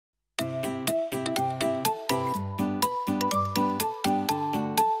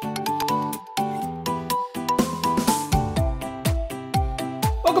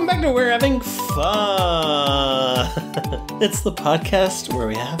back to We're Having Fun. It's the podcast where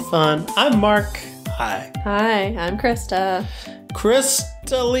we have fun. I'm Mark. Hi. Hi, I'm Krista.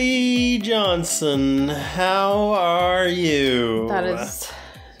 Krista Lee Johnson, how are you? That is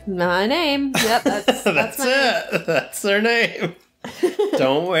my name. Yep, that's my it. name. That's her name.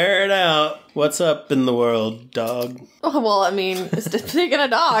 Don't wear it out. What's up in the world, dog? Oh, well, I mean, speaking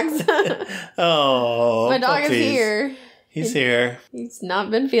of dogs, Oh, my dog puppies. is here. He's here. He's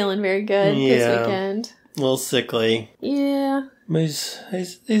not been feeling very good this weekend. A little sickly. Yeah. But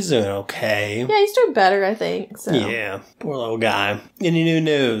he's doing okay. Yeah, he's doing better, I think. So. Yeah, poor little guy. Any new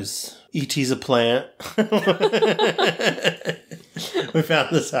news? E.T.'s a plant. We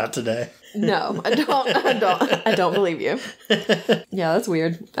found this out today. No, I don't believe you. Yeah, that's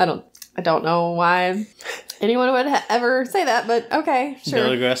weird. I don't know why anyone would ever say that, but okay, sure.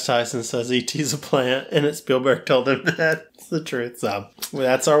 Neil deGrasse Tyson says E.T.'s a plant, and that Spielberg told him that. It's the truth. So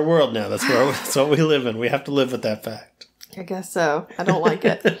that's our world now. That's what we live in. We have to live with that fact. I guess so. I don't like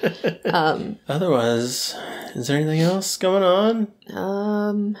it. Otherwise, is there anything else going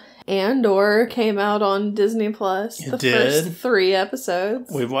on? Andor came out on Disney Plus. It the did? first 3 episodes.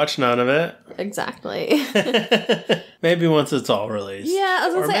 We've watched none of it. Exactly. Maybe once it's all released. Yeah, I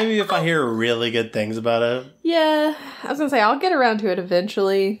was gonna or say, maybe if I hear really good things about it. Yeah, I was gonna say I'll get around to it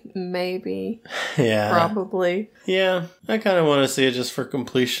eventually. Maybe. Yeah. Probably. Yeah, I kind of want to see it just for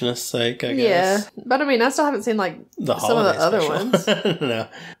completionist's sake, I guess. Yeah, but I mean, I still haven't seen like The some of the other ones. No.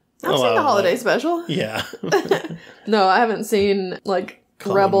 I've seen the holiday special. Yeah. No, I haven't seen like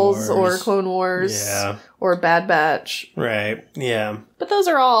Clone Rebels Wars. or Clone Wars. Yeah. Or Bad Batch. Right. Yeah. But those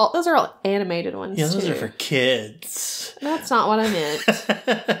are all animated ones. Yeah, those too. are for kids. That's not what I meant.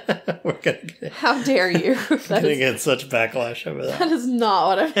 We're gonna get, How dare you? gonna get such backlash over that. That is not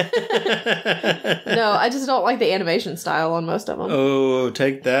what I meant. No, I just don't like the animation style on most of them. Oh,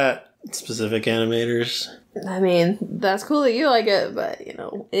 take that, specific animators. I mean, that's cool that you like it, but,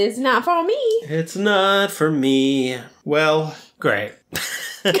 it's not for me. It's not for me. Well, great.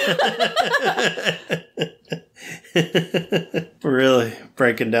 Really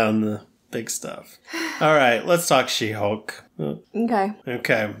breaking down the big stuff. All right, let's talk She-Hulk. Okay.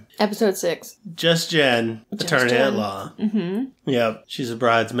 Okay. Episode 6. Just Jen, attorney at law. Mm-hmm. Yep, she's a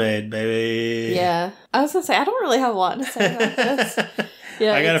bridesmaid, baby. Yeah. I was gonna say, I don't really have a lot to say about this.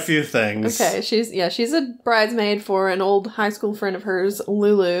 Yeah, I got a few things. Okay, she's a bridesmaid for an old high school friend of hers,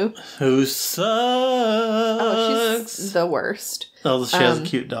 Lulu. Who sucks. Oh, she's the worst. Oh, she has a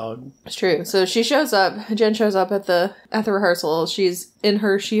cute dog. It's true. So Jen shows up at the rehearsal. She's in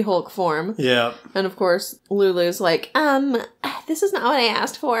her She-Hulk form. Yeah. And of course, Lulu's like, this is not what I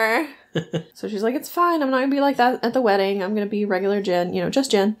asked for. So she's like, it's fine. I'm not gonna be like that at the wedding. I'm gonna be regular Jen,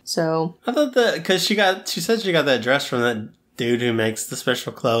 just Jen. So I thought that, because she said she got that dress from that dude who makes the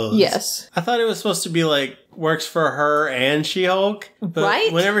special clothes. Yes. I thought it was supposed to be like, works for her and She-Hulk. But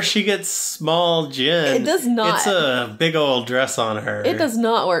right? whenever she gets small Jen, it does not. It's a big old dress on her. It does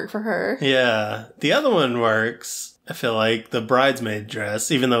not work for her. Yeah. The other one works. I feel like the bridesmaid dress,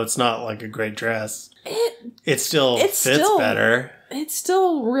 even though it's not like a great dress, it still fits better. It's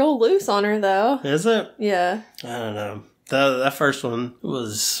still real loose on her, though. Is it? Yeah. I don't know. That first one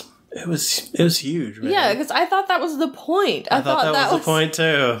was huge, man. Yeah, because I thought that was the point. I thought that was the point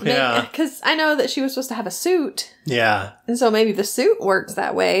too. Yeah. Because I know that she was supposed to have a suit. Yeah. And so maybe the suit works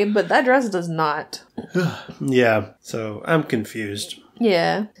that way, but that dress does not. Yeah. So I'm confused.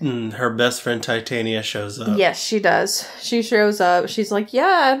 Yeah. Her best friend Titania shows up. Yes, she does. She shows up. She's like,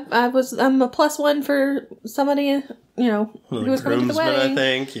 yeah, I'm a +1 for somebody, who was coming to the wedding. I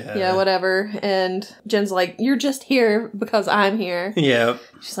think. Yeah. Yeah, whatever. And Jen's like, you're just here because I'm here. Yeah.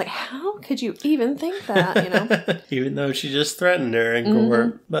 She's like, how could you even think that, Even though she just threatened her in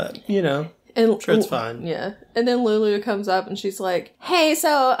court. But, And sure, it's fine. Yeah. And then Lulu comes up and she's like, hey,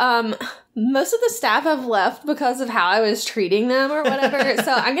 so, most of the staff have left because of how I was treating them or whatever.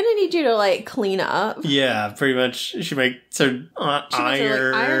 So I'm going to need you to, clean up. Yeah, pretty much. She makes her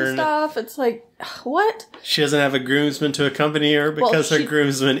iron stuff. It's like, what? She doesn't have a groomsman to accompany her because her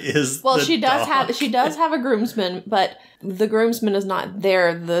groomsman is she does have a groomsman, but the groomsman is not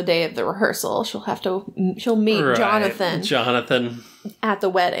there the day of the rehearsal. She'll meet Jonathan at the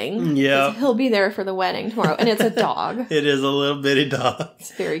wedding. Yeah. He'll be there for the wedding tomorrow. And it's a dog. It is a little bitty dog.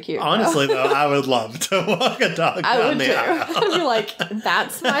 It's very cute. Honestly, though, I would love to walk a dog down the aisle. I'd be like,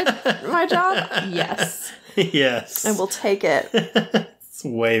 that's my job? Yes. Yes. And we'll take it. It's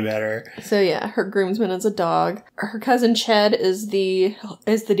way better. So yeah, her groomsman is a dog. Her cousin Ched is the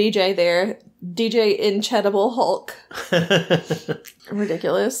DJ there. DJ Incredible Hulk.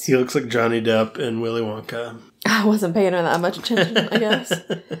 Ridiculous. He looks like Johnny Depp in Willy Wonka. I wasn't paying her that much attention, I guess.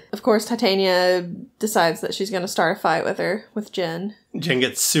 Of course, Titania decides that she's going to start a fight with Jen. Jen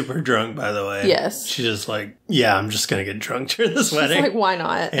gets super drunk, by the way. Yes. She's just like, yeah, I'm just going to get drunk during this wedding. She's like, why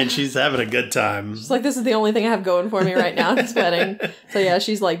not? And she's having a good time. She's like, this is the only thing I have going for me right now at this wedding. So yeah,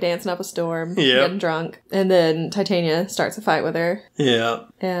 she's like dancing up a storm, getting drunk. And then Titania starts a fight with her. Yeah.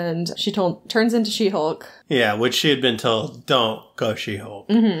 And she turns into She-Hulk. Yeah, which she had been told, don't go She-Hulk.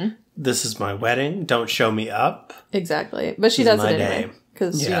 Mm-hmm. This is my wedding. Don't show me up. Exactly. But she does it anyway.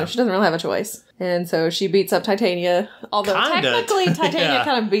 Because, she doesn't really have a choice. And so she beats up Titania. Although technically Titania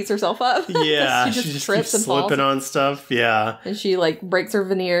kind of beats herself up. Yeah. she just trips and slipping falls. on stuff. Yeah. And she like breaks her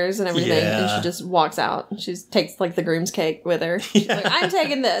veneers and everything. And she just walks out. She takes like the groom's cake with her. She's like, I'm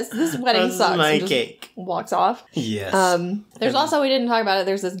taking this. This wedding sucks. My and cake. Walks off. Yes. There's also, we didn't talk about it,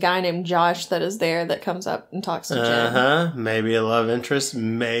 there's this guy named Josh that is there that comes up and talks to Jen. Maybe a love interest.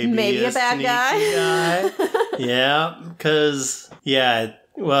 Maybe a bad guy. Yeah. Because,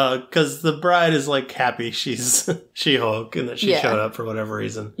 well, because the bride is, like, happy she's She-Hulk and that she showed up for whatever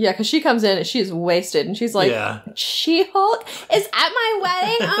reason. Yeah, because she comes in and she's wasted and she's like, She-Hulk is at my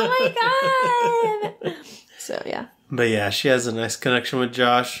wedding? Oh, my God. So, yeah. But yeah, she has a nice connection with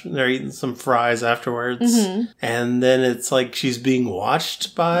Josh. They're eating some fries afterwards. Mm-hmm. And then it's like she's being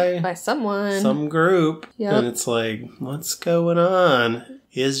watched by someone. Some group. Yep. And it's like, what's going on?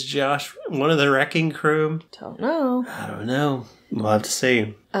 Is Josh one of the wrecking crew? Don't know. I don't know. We'll have to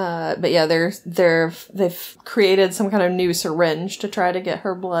see. But yeah, they've created some kind of new syringe to try to get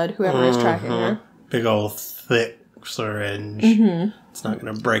her blood, whoever is tracking her. Big old thick syringe. Mm-hmm. It's not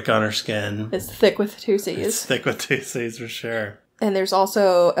going to break on her skin. It's thick with 2 C's. It's thick with 2 C's for sure. And there's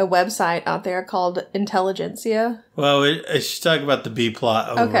also a website out there called Intelligentsia. Well, I should talk about the B plot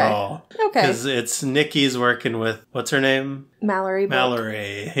overall. Okay. Because it's Nikki's working with, what's her name?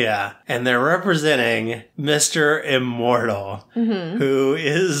 Mallory. Yeah. And they're representing Mr. Immortal, who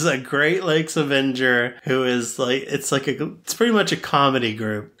is a Great Lakes Avenger, who is like, it's pretty much a comedy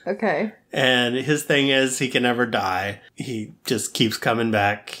group. Okay. And his thing is he can never die. He just keeps coming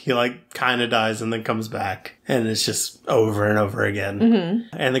back. He like kind of dies and then comes back. And it's just over and over again.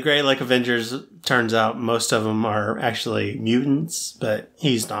 Mm-hmm. And the Great Lake Avengers, turns out most of them are actually mutants, but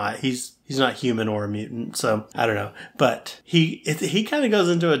he's not. He's not human or a mutant, so I don't know. But he kind of goes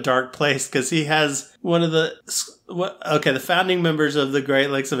into a dark place because he has one of the founding members of the Great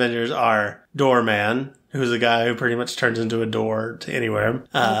Lakes Avengers are Doorman, who's a guy who pretty much turns into a door to anywhere.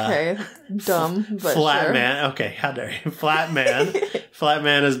 Okay, dumb, but Flat sure. Man. Okay, how dare you? Flat Man. Flat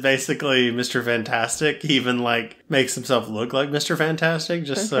Man is basically Mr. Fantastic. He even like makes himself look like Mr. Fantastic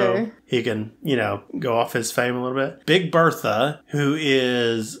just so he can, go off his fame a little bit. Big Bertha, who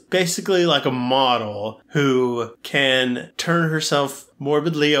is basically like a model who can turn herself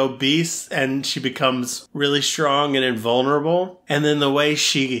morbidly obese and she becomes really strong and invulnerable. And then the way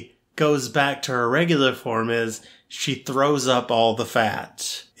she goes back to her regular form is she throws up all the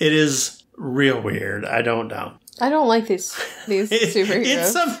fat. It is real weird. I don't know. I don't like these superheroes.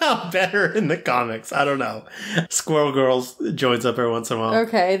 It's somehow better in the comics. I don't know. Squirrel Girl joins up every once in a while.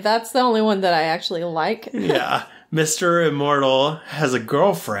 Okay, that's the only one that I actually like. Yeah. Mr. Immortal has a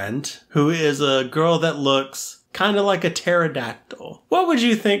girlfriend who is a girl that looks kind of like a pterodactyl. What would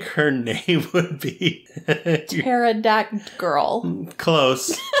you think her name would be? Pterodactyl girl.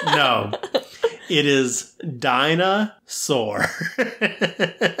 Close. No. It is Dinosaur.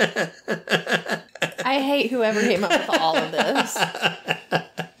 I hate whoever came up with all of this.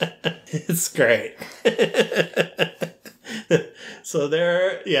 It's great. So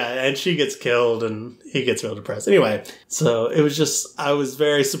and she gets killed and he gets real depressed. Anyway, so it was just, I was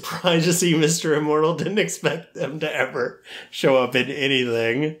very surprised to see Mr. Immortal. Didn't expect him to ever show up in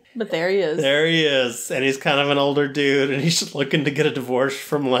anything. But there he is. There he is. And he's kind of an older dude and he's looking to get a divorce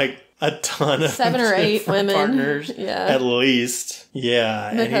from like a ton of 7 or 8 women partners, at least.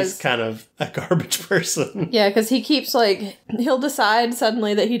 Yeah, and he's kind of a garbage person. Yeah, because he keeps he'll decide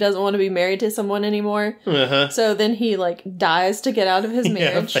suddenly that he doesn't want to be married to someone anymore. So then he dies to get out of his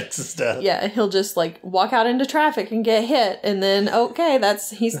marriage. Yeah, fakes his death. Yeah, he'll just walk out into traffic and get hit, and then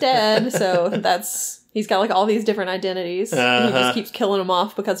he's dead. So he's got all these different identities. And he just keeps killing them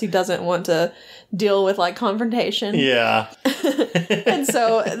off because he doesn't want to deal with confrontation. Yeah. And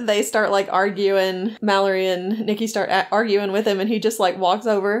so they start arguing. Mallory and Nikki start arguing with him, and he just walks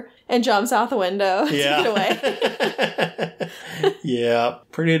over and jumps out the window to get away. Yeah,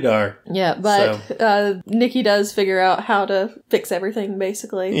 pretty dark. Yeah, but Nikki does figure out how to fix everything,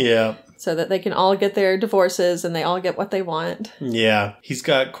 basically. Yeah. so that they can all get their divorces and they all get what they want. Yeah. He's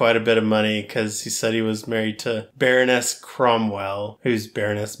got quite a bit of money because he said he was married to Baroness Cromwell, who's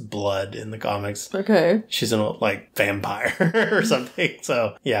Baroness Blood in the comics. Okay. She's an old, like, vampire or something.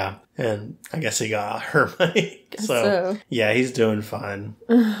 So, yeah. And I guess he got her money. So, yeah, he's doing fine.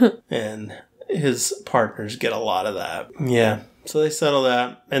 And his partners get a lot of that. Yeah. So they settle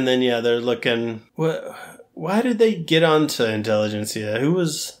that. And then, yeah, they're looking... Why did they get onto Intelligentsia? Who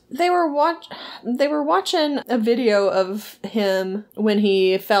was... They were watching a video of him when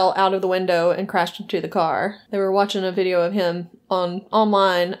he fell out of the window and crashed into the car. They were watching a video of him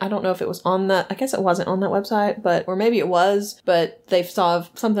online. I don't know if it was on that. I guess it wasn't on that website, or maybe it was. But they saw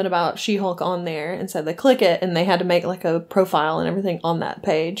something about She-Hulk on there and said they click it, and they had to make like a profile and everything on that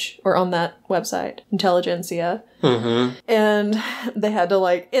page or on that website, Intelligentsia. Mm-hmm. And they had to,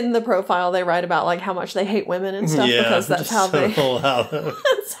 like, in the profile, they write about like how much they hate women and stuff, because that's how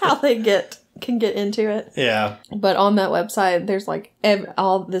that's how they can get into it. Yeah. But on that website, there's like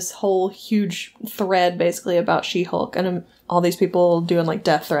all this whole huge thread basically about She-Hulk and all these people doing like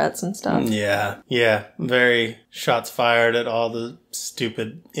death threats and stuff. Yeah. Yeah. Very shots fired at all the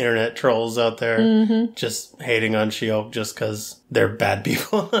stupid internet trolls out there, just hating on She-Hulk just because they're bad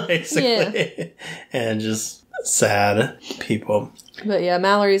people, basically. Yeah. And just sad people. But yeah,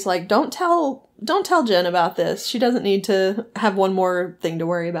 Mallory's like, don't tell Jen about this. She doesn't need to have one more thing to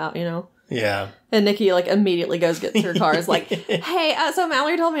worry about, you know? Yeah. And Nikki, like, immediately gets in her car, is like, hey, so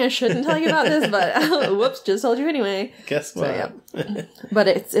Mallory told me I shouldn't tell you about this, but whoops, just told you anyway. Guess what? So, yeah. But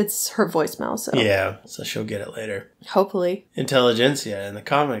it's her voicemail, so. Yeah, so she'll get it later. Hopefully. Intelligentsia in the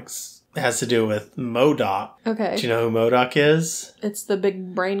comics has to do with MODOK. Okay. Do you know who MODOK is? It's the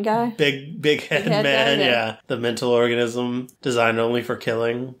big brain guy? Big head man, guy, yeah. The mental organism designed only for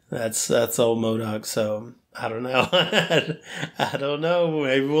killing. That's old MODOK, so... I don't know. I don't know.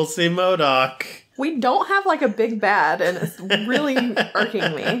 Maybe we'll see MODOK. We don't have like a big bad, and it's really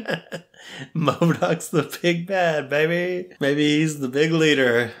irking me. MODOK's the big bad, baby. Maybe he's the big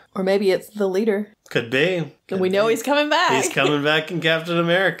leader. Or maybe it's the leader. Could be. And we know he's coming back. He's coming back in Captain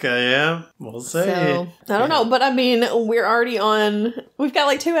America, yeah. We'll see. So, I don't know, but I mean, we're already we've got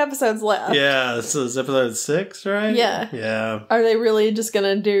like 2 episodes left. Yeah, so it's episode 6, right? Yeah. Yeah. Are they really just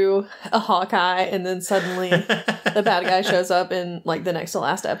gonna do a Hawkeye and then suddenly the bad guy shows up in like the next to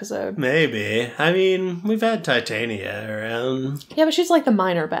last episode? Maybe. I mean, we've had Titania around. Yeah, but she's like the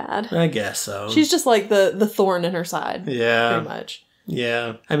minor bad. I guess so. She's just like the thorn in her side. Yeah. Pretty much.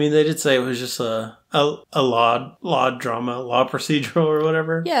 Yeah. I mean, they did say it was just a law drama, law procedural or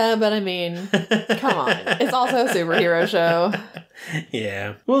whatever. Yeah, but I mean, come on. It's also a superhero show.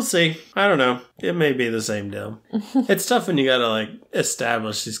 Yeah. We'll see. I don't know. It may be the same deal. It's tough when you gotta, like,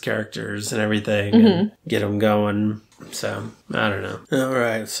 establish these characters and everything and get them going. So, I don't know. All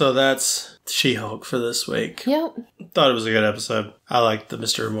right. So that's She-Hulk for this week. Yep. Thought it was a good episode. I liked the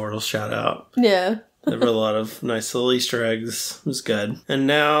Mr. Immortal shout out. Yeah. There were a lot of nice little Easter eggs. It was good. And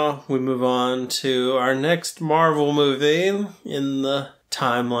now we move on to our next Marvel movie in the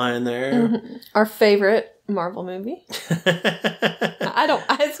timeline there. Our favorite Marvel movie. It's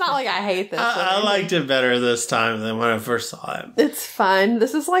not like I hate this. I liked it better this time than when I first saw it. It's fine.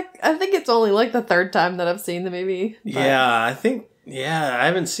 This is like, I think it's only like the 3rd time that I've seen the movie. But. Yeah, I think, I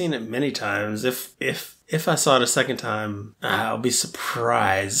haven't seen it many times. If I saw it a second time, I'll be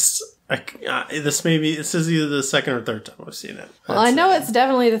surprised. This is either the 2nd or 3rd time I've seen it. Well, I know it's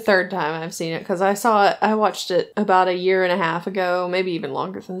definitely the 3rd time I've seen it because I watched it about a year and a half ago, maybe even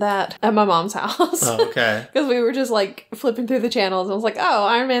longer than that, at my mom's house. Oh, okay. Because we were just like flipping through the channels and I was like, oh,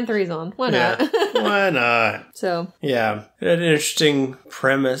 Iron Man 3's on. Why not? Why not? So. Yeah. It had an interesting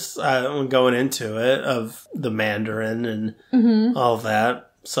premise going into it of the Mandarin and all that.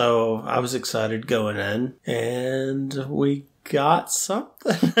 So I was excited going in and we got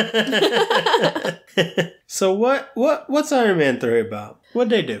something. So what's Iron Man 3 about?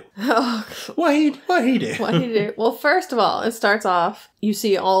 What'd they do? Oh, what he do? Well, first of all, it starts off, you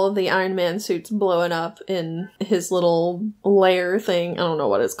see all of the Iron Man suits blowing up in his little lair thing. I don't know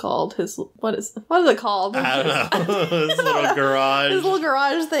what it's called. What is it called? I don't know. His little garage. His little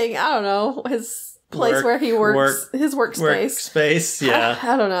garage thing. I don't know. His place where he works. His workspace. Workspace, yeah.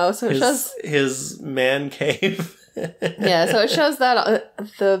 I don't know. So it shows his man cave. Yeah, so it shows that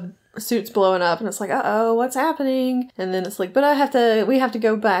the suit's blowing up and it's like, uh-oh, what's happening? And then it's like, but we have to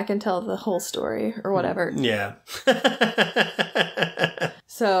go back and tell the whole story or whatever. Yeah.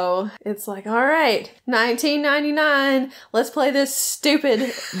 So it's like, all right, 1999, let's play this stupid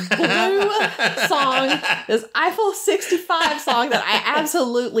Blue song, this Eiffel 65 song that I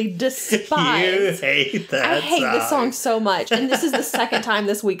absolutely despise. You hate that I hate this song so much. And this is the second time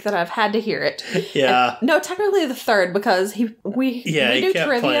this week that I've had to hear it. Yeah. And, no, technically the third, because we do kept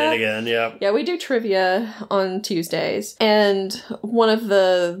trivia. Playing it again, yeah. Yeah, we do trivia on Tuesdays. And one of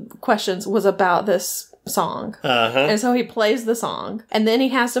the questions was about this song. And so he plays the song, and then he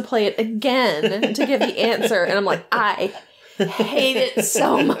has to play it again to give the answer. And I'm like, I hate it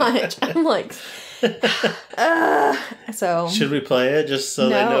so much. I'm like, so should we play it just so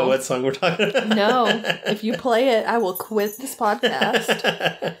they know what song we're talking about? No. If you play it, I will quit this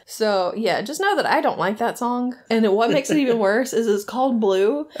podcast. So yeah, just know that I don't like that song. And what makes it even worse is it's called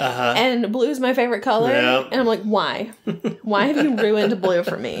Blue. And blue is my favorite color. Yep. And I'm like, why? Why have you ruined blue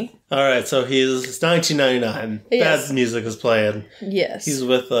for me? All right, so it's 1999. Yes. Bad music is playing. Yes. He's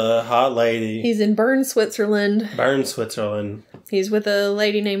with a hot lady. He's in Bern, Switzerland. Switzerland. He's with a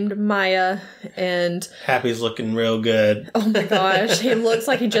lady named Maya, and Happy's looking real good. oh my gosh, he looks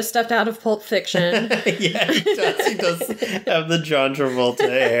like he just stepped out of Pulp Fiction. Yeah, he does. He does have the John Travolta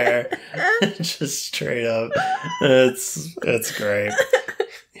hair. Just straight up. It's great.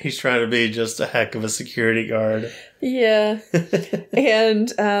 He's trying to be just a heck of a security guard. Yeah.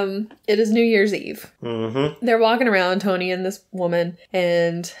 And it is New Year's Eve. They're walking around, Tony and this woman,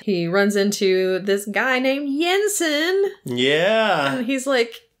 and he runs into this guy named Jensen. Yeah. And he's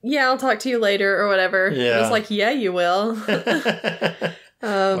like, yeah, I'll talk to you later or whatever. Yeah. And it's like, yeah, you will.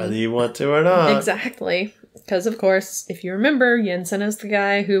 Whether you want to or not. Exactly. Because, of course, if you remember, Jensen is the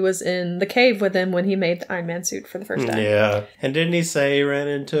guy who was in the cave with him when he made the Iron Man suit for the first time. Yeah. And didn't he say he ran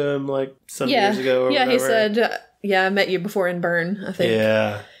into him like some years ago or whatever? He said, I met you before in Bern, I think.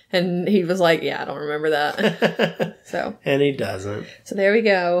 Yeah. And he was like, yeah, I don't remember that. So. And he doesn't. So there we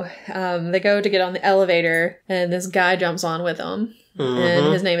go. They go to get on the elevator, and this guy jumps on with them.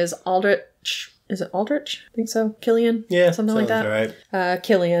 And his name is Aldrich. Is it Aldrich? I think so. Killian? Yeah. Something like that. Right.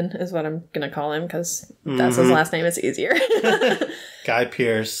 Killian is what I'm going to call him, because that's his last name. It's easier. Guy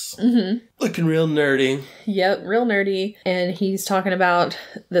Pearce. Looking real nerdy. Yep, real nerdy. And he's talking about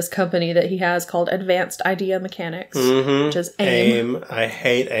this company that he has called Advanced Idea Mechanics, which is AIM. I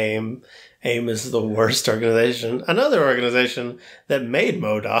hate AIM. AIM is the worst organization. Another organization that made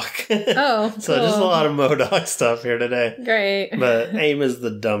MODOK. Oh, So cool. just a lot of MODOK stuff here today. Great. But AIM is the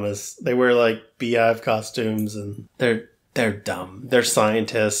dumbest. They wear like beehive costumes and they're dumb. They're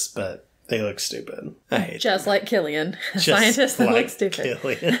scientists, but they look stupid. I hate Just like Killian. Just Scientists that like look stupid.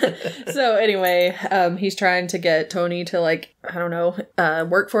 Killian. So anyway, he's trying to get Tony to, like, I don't know,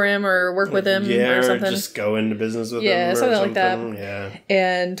 work for him or work with him or something. Or just go into business with him Yeah, or something like that. Yeah.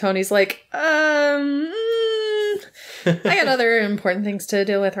 And Tony's like, I got other important things to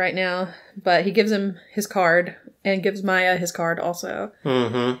deal with right now. But he gives him his card and gives Maya his card also.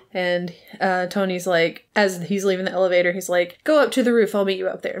 And Tony's like, as he's leaving the elevator, he's like, go up to the roof. I'll meet you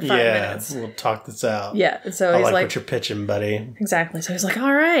up there in 5 minutes. We'll talk this out. Yeah. And so I he's like like, what you're pitching, buddy. exactly. So he's like,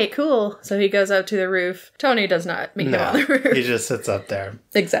 all right, cool. So he goes up to the roof. Tony does not meet him on the roof. He just sits up there.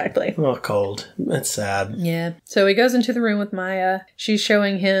 Exactly. All cold. That's sad. Yeah. So he goes into the room with Maya. She's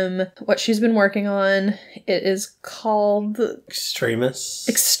showing him what she's been working on. It is called Extremis.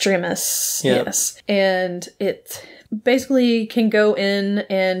 Yep. Yes. And it basically can go in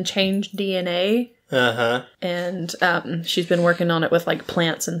and change DNA. And she's been working on it with, like,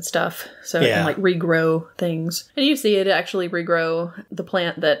 plants and stuff. So it can, like, regrow things. And you see it actually regrow the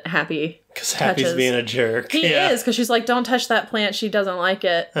plant that Happy Because Happy's being a jerk. He is, because she's like, don't touch that plant. She doesn't like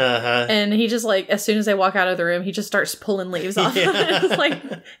it. And he just, like, as soon as they walk out of the room, he just starts pulling leaves off. It's like,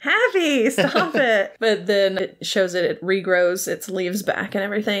 Happy, stop it. But then it shows it regrows its leaves back and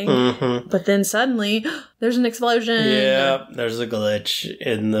everything. But then suddenly, there's an explosion. Yeah, there's a glitch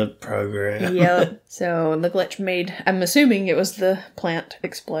in the program. Yep. So the glitch made, I'm assuming it was the plant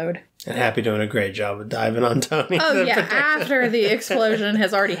explode. And Happy doing a great job of diving on Tony. Oh, yeah. After the explosion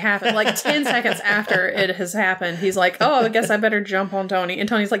has already happened, like 10 seconds after it has happened, he's like, oh, I guess I better jump on Tony. And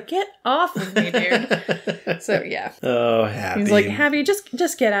Tony's like, get off of me, dude. So, yeah. Oh, Happy. He's like, Happy,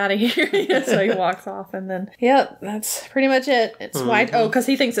 just get out of here. So he walks off, and then, yep, that's pretty much it. It's oh, because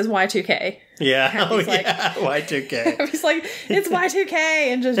he thinks it's Y2K. Yeah. Happy's like, Y2K. He's like, it's Y2K,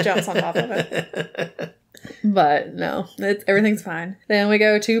 and just jumps on top of it. But no, everything's fine. Then we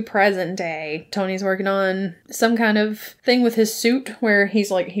go to present day. Tony's working on some kind of thing with his suit where he's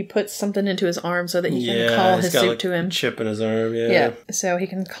like, he puts something into his arm so that he can call his suit to him. Chip in his arm, Yeah, so he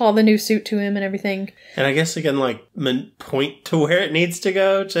can call the new suit to him and everything. And I guess he can, like, point to where it needs to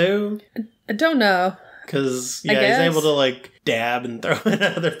go, too? I don't know. Because, he's able to, like, dab and throw it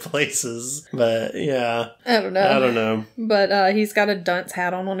other places. But yeah. I don't know. But he's got a dunce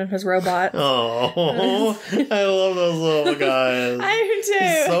hat on one of his robots. Oh, I love those little guys. I do too.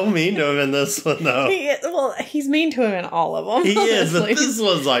 He's so mean to him in this one, though. He's mean to him in all of them. He is, but this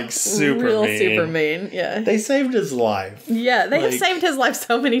one's like super mean. Yeah. They saved his life. Yeah, they have saved his life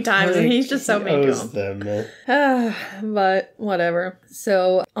so many times, and he's just so mean to them. But whatever.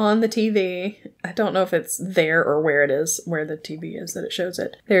 So on the TV, I don't know if it's there or where it is, where the TV is that it shows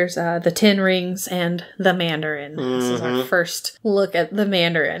it. There's the 10 Rings and the Mandarin. Mm-hmm. This is our first look at the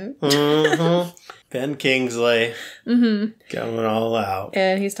Mandarin. Mm-hmm. Ben Kingsley. Mm-hmm. Going all out.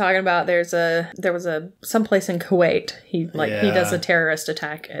 And he's talking about there was someplace in Kuwait. He does a terrorist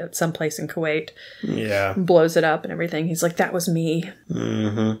attack at someplace in Kuwait. Yeah. Blows it up and everything. He's like, that was me.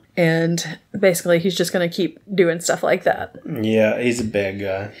 Mm-hmm. And basically he's just going to keep doing stuff like that. Yeah, he's a bad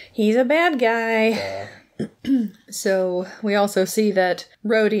guy. He's a bad guy. So we also see that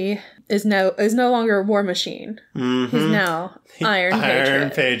Rhodey is no longer a war machine. Mm-hmm. He's now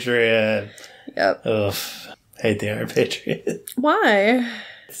Iron Patriot. Yep. Ugh. Hate the Iron Patriot. Why?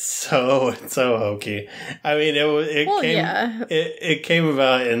 It's so hokey. I mean, it came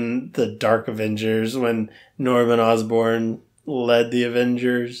about in the Dark Avengers when Norman Osborn led the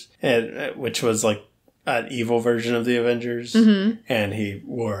Avengers, which was like an evil version of the Avengers, and he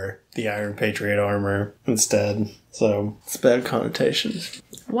wore the Iron Patriot armor instead. So it's bad connotations.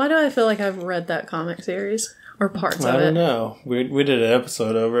 Why do I feel like I've read that comic series? Or parts of it. I don't know. We did an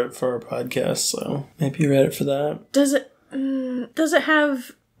episode over it for our podcast, so maybe you read it for that. Does it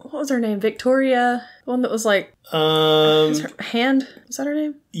have, what was her name? Victoria? The one that was like, is that her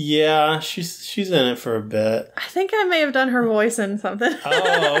name? Yeah, she's in it for a bit. I think I may have done her voice in something.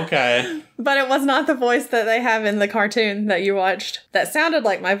 Oh, okay. But it was not the voice that they have in the cartoon that you watched. That sounded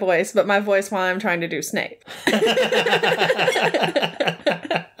like my voice, but my voice while I'm trying to do Snape.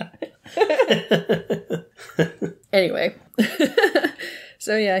 Anyway.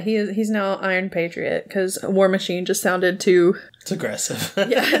 So yeah, he's now Iron Patriot because War Machine just sounded too... It's aggressive.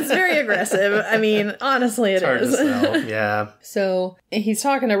 Yeah, it's very aggressive. I mean, honestly, it's hard to sell. Yeah. So he's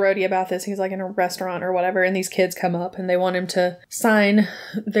talking to Rhodey about this. He's like in a restaurant or whatever, and these kids come up and they want him to sign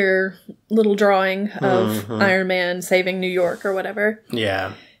their little drawing of Iron Man saving New York or whatever.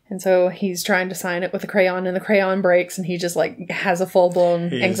 Yeah. And so he's trying to sign it with a crayon, and the crayon breaks, and he just, like, has a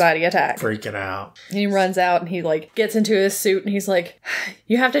full-blown anxiety attack. Freaking out. And he runs out, and he, like, gets into his suit, and he's like,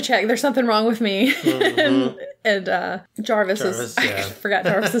 you have to check. There's something wrong with me. And Jarvis is... Yeah. I forgot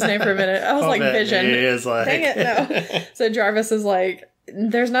Jarvis's name for a minute. I was like, Vision. He is like... Dang it, no. So Jarvis is like...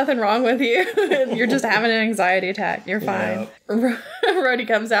 There's nothing wrong with you. You're just having an anxiety attack. You're fine. Yeah. Rhodey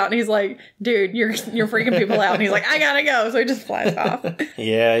comes out and he's like, dude, you're freaking people out. And he's like, I gotta go. So he just flies off.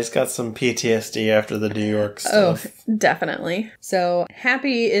 Yeah, he's got some PTSD after the New York stuff. Oh, definitely. So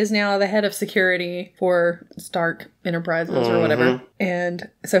Happy is now the head of security for Stark Enterprises or whatever. And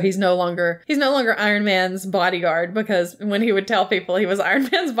so he's no longer Iron Man's bodyguard, because when he would tell people he was Iron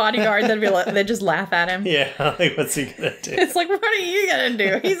Man's bodyguard, they'd just laugh at him. Yeah, like, what's he gonna do? It's like, what are you gonna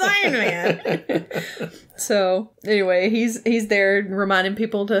do? He's Iron Man. So anyway, he's there reminding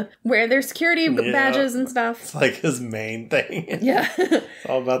people to wear their security badges and stuff. It's like his main thing. Yeah. It's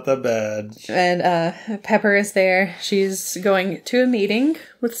all about the badge. And Pepper is there. She's going to a meeting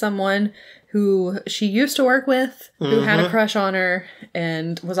with someone who she used to work with, who had a crush on her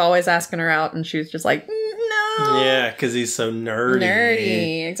and was always asking her out, and she was just like, no. Yeah, because he's so nerdy.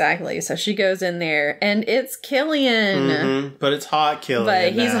 Nerdy, exactly. So she goes in there, and it's Killian. But it's hot Killian.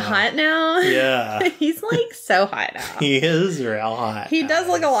 But he's hot now. Yeah. He's like so hot now. He is real hot. He does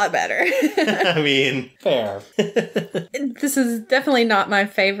look a lot better. I mean, fair. This is definitely not my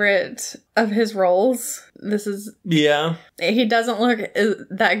favorite of his roles. This is... Yeah. He doesn't look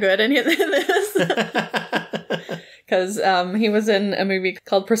that good in this. Because he was in a movie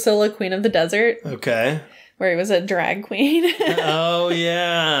called Priscilla, Queen of the Desert. Okay. Where he was a drag queen. Oh,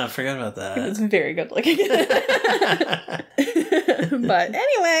 yeah. I forgot about that. He was very good looking. But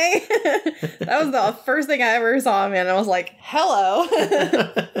anyway, that was the first thing I ever saw him in. I was like, hello.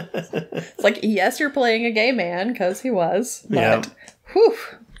 It's like, yes, you're playing a gay man, because he was. But, whew.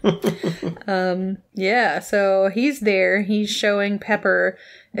 Yeah, so he's there. He's showing Pepper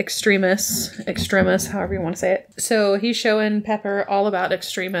Extremis, however you want to say it. So he's showing Pepper all about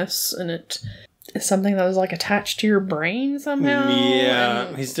Extremis, and it is something that was like attached to your brain somehow.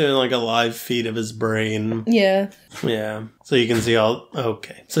 Yeah, he's doing like a live feed of his brain. Yeah. Yeah. So you can see all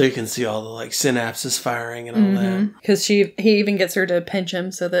the like synapses firing and all that. Because he even gets her to pinch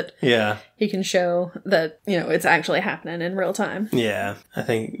him so that he can show that, it's actually happening in real time. Yeah. I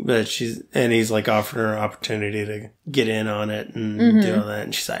think that he's like offering her an opportunity to get in on it and do all that.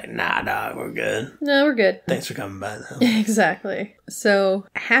 And she's like, nah, dog, we're good. No, we're good. Thanks for coming by though. Exactly. So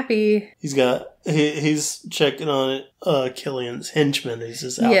Happy. He's checking on it. Killian's henchman. He's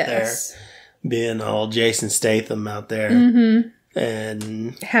just out there being all Jason Statham out there.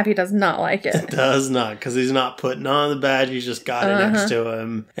 And Happy does not like it. Does not, because he's not putting on the badge. He's just got it next to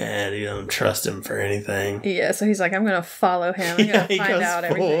him, and you don't trust him for anything. Yeah, so he's like, I'm going to follow him. I'm going to find out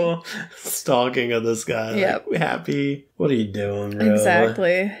everything. Stalking of this guy. Yep. Like, Happy, what are you doing, bro?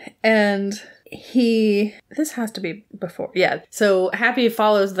 Exactly. And this has to be before. Yeah. So Happy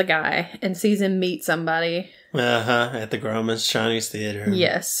follows the guy and sees him meet somebody. At the Grauman's Chinese Theater.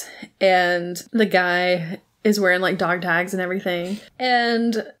 Yes. And the guy is wearing like dog tags and everything.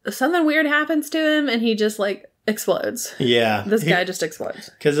 And something weird happens to him and he just like explodes. Yeah. This guy just explodes.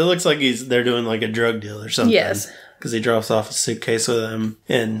 Because it looks like they're doing like a drug deal or something. Yes. Because he drops off a suitcase with him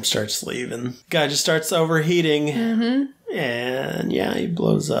and starts leaving. Guy just starts overheating. And he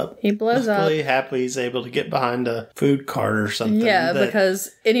blows up. Luckily, Happily, he's able to get behind a food cart or something. Yeah,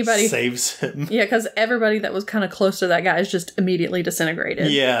 because anybody saves him. Yeah, because everybody that was kind of close to that guy is just immediately disintegrated.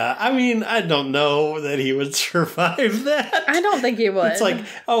 Yeah, I mean, I don't know that he would survive that. I don't think he would. It's like,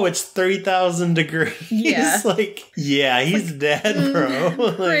 it's 3,000 degrees. Yeah, he's dead,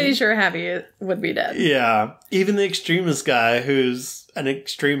 bro. Pretty sure Happy would be dead. Yeah, even the extremist guy, who's an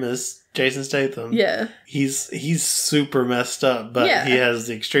extremist. Jason Statham. Yeah. He's super messed up, but he has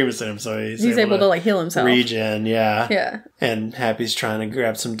the extremist in him, so he's able to like heal himself. Regen, Yeah. And Happy's trying to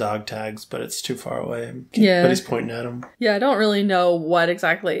grab some dog tags, but it's too far away. Yeah. But he's pointing at him. Yeah, I don't really know what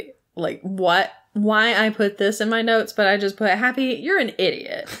exactly, why I put this in my notes, but I just put, Happy, you're an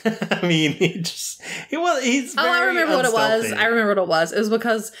idiot. I mean, he's very I remember what it was. It was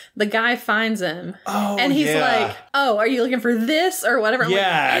because the guy finds him. Oh, and he's like, oh, are you looking for this or whatever?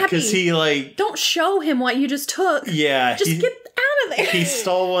 I'm because don't show him what you just took. Yeah. Just get out of there. He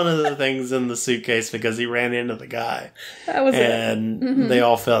stole one of the things in the suitcase because he ran into the guy. That was and they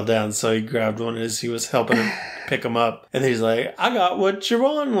all fell down, so he grabbed one as he was helping him pick him up. And he's like, I got what you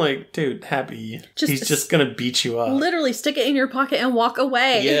want. I'm like, dude, Happy. He's just going to beat you up. Literally stick it in your pocket and walk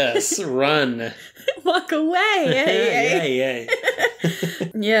away. Yes, run. Walk away.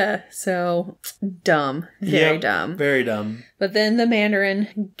 Yeah, so dumb. Very dumb. Very dumb. But then the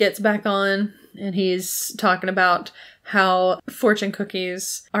Mandarin gets back on and he's talking about how fortune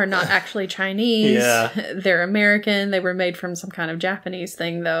cookies are not actually Chinese. Yeah. They're American. They were made from some kind of Japanese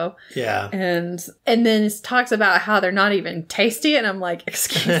thing, though. Yeah. And then it talks about how they're not even tasty. And I'm like,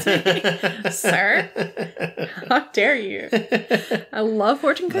 excuse me, sir? How dare you? I love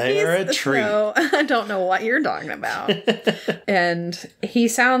fortune cookies. They are a treat. So I don't know what you're talking about. And he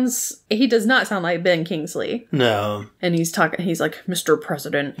does not sound like Ben Kingsley. No. And he's like, Mr.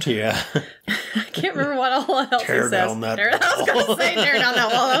 President. Yeah. I can't remember what all else he says. I was going to say tear down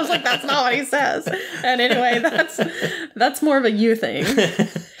that wall. I was like, that's not what he says. And anyway, that's more of a you thing.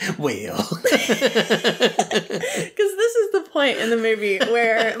 Well. Because this is the point in the movie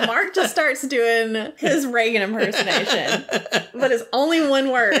where Mark just starts doing his Reagan impersonation. But it's only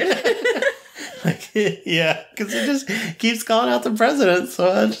one word. Yeah, because he just keeps calling out the president,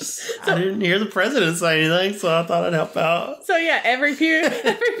 so I didn't hear the president say anything, so I thought I'd help out. So yeah, every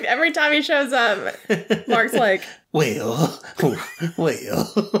time he shows up, Mark's like, well. Oh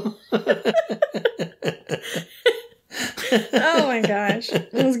my gosh,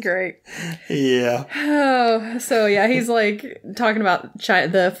 it was great. Yeah. Oh, so yeah, he's like talking about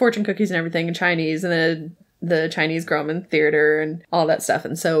the fortune cookies and everything in Chinese, and the Chinese Grauman Theater and all that stuff.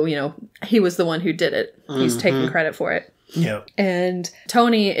 And so, he was the one who did it. He's taking credit for it. Yep. And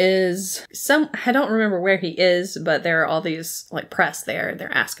Tony is I don't remember where he is, but there are all these like press there.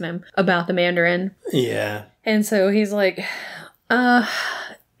 They're asking him about the Mandarin. Yeah. And so he's like,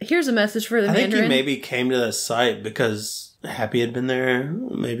 here's a message for the Mandarin. I think he maybe came to the site because Happy had been there.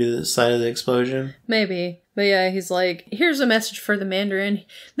 Maybe the site of the explosion. Maybe. But yeah, he's like, here's a message for the Mandarin.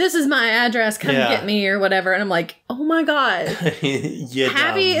 This is my address. Come get me or whatever. And I'm like, oh my God.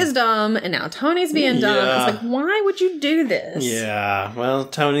 Happy is dumb. And now Tony's being dumb. Yeah. It's like, why would you do this? Yeah. Well,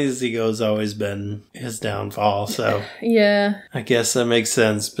 Tony's ego's always been his downfall. So yeah. I guess that makes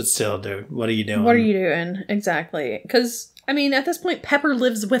sense. But still, dude, what are you doing? What are you doing? Exactly. Because I mean, at this point, Pepper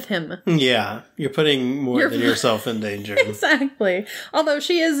lives with him. Yeah. You're putting more than yourself in danger. Exactly. Although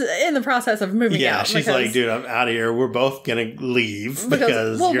she is in the process of moving out. Yeah, she's like, dude, I'm out of here. We're both going to leave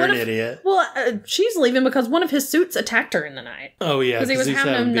because you're an idiot. Well, she's leaving because one of his suits attacked her in the night. Oh, yeah. Because he was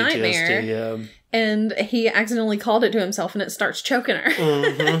having a nightmare. Yeah. And he accidentally called it to himself and it starts choking her.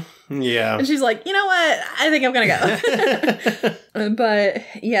 Mm-hmm. Yeah. And she's like, you know what? I think I'm going to go. But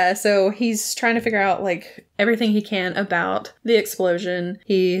yeah, so he's trying to figure out like everything he can about the explosion.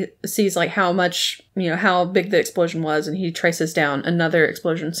 He sees like how much, how big the explosion was. And he traces down another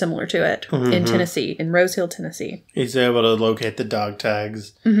explosion similar to it in Tennessee, in Rose Hill, Tennessee. He's able to locate the dog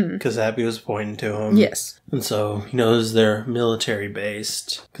tags because Abby was pointing to him. Yes. And so he knows they're military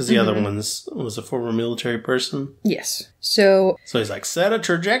based because the other one's was a former military person. Yes. So he's like, set a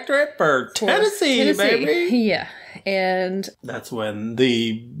trajectory for Tennessee, baby. Yeah. And that's when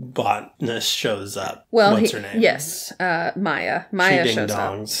the botanist shows up. Well, what's her name? Yes, Maya. Maya she shows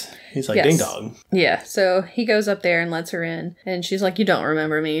ding-dongs. up. He's like, ding dong. Yeah, so he goes up there and lets her in, and she's like, you don't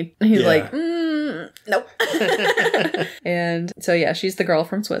remember me. And he's like, nope. And so, yeah, she's the girl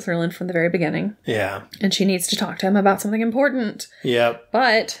from Switzerland from the very beginning. Yeah. And she needs to talk to him about something important. Yep.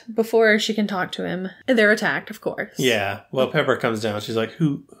 But before she can talk to him, they're attacked, of course. Yeah. Well, Pepper comes down. She's like,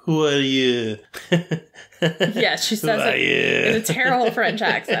 who are you? Yeah, she says it in a terrible French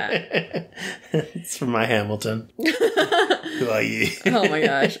accent. It's from my Hamilton. Who are you? Oh my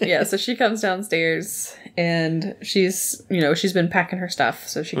gosh. Yeah, so she comes downstairs and she's been packing her stuff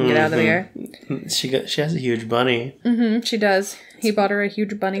so she can get out of there. She has a huge bunny. She does. He bought her a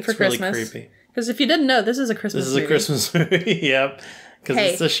huge bunny for Christmas. Really creepy. Because if you didn't know, this is a Christmas movie. This is a Christmas movie, yep. Because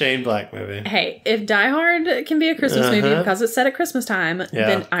it's a Shane Black movie. Hey, if Die Hard can be a Christmas movie because it's set at Christmas time,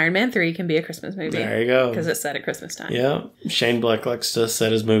 then Iron Man 3 can be a Christmas movie. There you go. Because it's set at Christmas time. Yeah. Shane Black likes to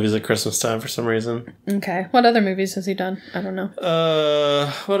set his movies at Christmas time for some reason. Okay. What other movies has he done? I don't know.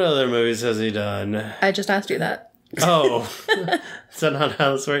 What other movies has he done? I just asked you that. Oh. Is that not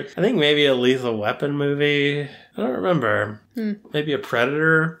how this works? I think maybe a Lethal Weapon movie. I don't remember. Maybe a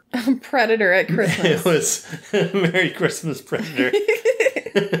Predator. Predator at Christmas. It was Merry Christmas Predator.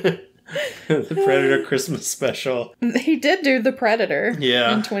 The Predator Christmas special. He did do The Predator.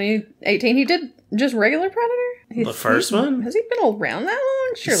 Yeah. In 2018. He did just regular Predator? The first one? Has he been around that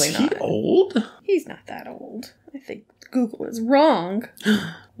long? Surely not. Is he old? He's not that old. I think Google is wrong.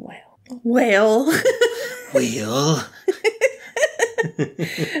 Well. He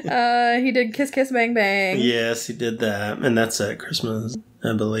did Kiss Kiss Bang Bang. Yes, he did that. And that's at Christmas,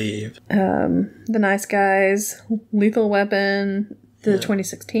 I believe. The Nice Guys, Lethal Weapon, the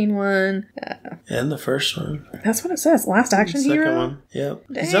 2016 one. And the first one. That's what it says. Last Action Hero? Second one. Yep.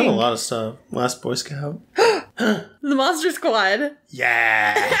 Dang. He's done a lot of stuff. Last Boy Scout. The Monster Squad.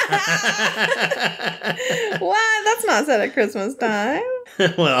 Yeah. What? That's not set at Christmas time.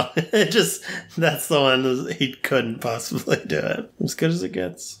 Well, that's the one he couldn't possibly do it. As good as it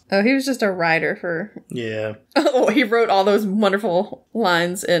gets. Oh, he was just a writer for... Yeah. Oh, he wrote all those wonderful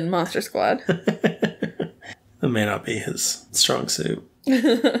lines in Monster Squad. That may not be his strong suit.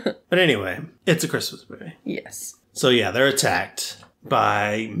 But anyway, it's a Christmas movie. Yes. So yeah, they're attacked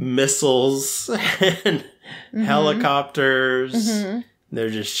by missiles and helicopters. They're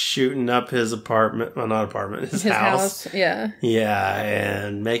just shooting up his apartment. Well, not apartment. His house. Yeah. Yeah,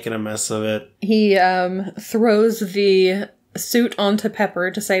 and making a mess of it. He throws the suit onto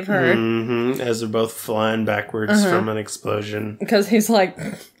Pepper to save her. As they're both flying backwards from an explosion. Because he's like...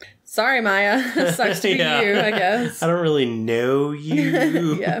 Sorry, Maya. Sucks to be you, I guess. I don't really know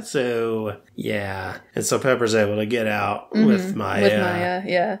you. Yeah. So, yeah. And so Pepper's able to get out with Maya. With Maya,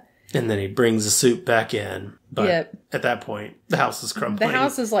 yeah. And then he brings the suit back in. But at that point, the house is crumbling. The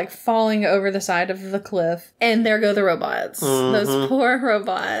house is like falling over the side of the cliff. And there go the robots. Those poor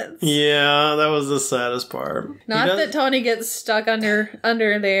robots. Yeah, that was the saddest part. Not that Tony gets stuck under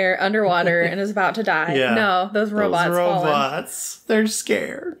there, underwater, and is about to die. Yeah. No, those robots they're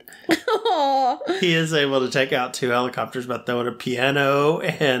scared. He is able to take out 2 helicopters by throwing a piano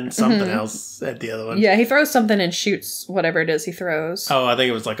and something else at the other one. Yeah, he throws something and shoots whatever it is he throws. Oh, I think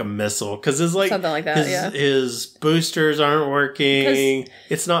it was like a missile. Because it's like... Something like that, his boosters aren't working.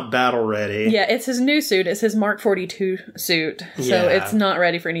 It's not battle ready. Yeah, it's his new suit. It's his Mark 42 suit. So it's not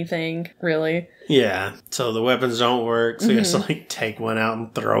ready for anything, really. Yeah, so the weapons don't work, so he has to like take one out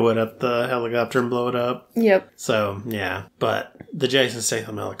and throw it at the helicopter and blow it up. Yep. So, yeah, but the Jason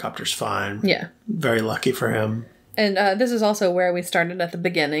Statham helicopter's fine. Yeah. Very lucky for him. And this is also where we started at the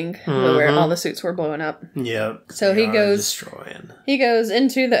beginning, where all the suits were blowing up. Yep. So he goes destroying. He goes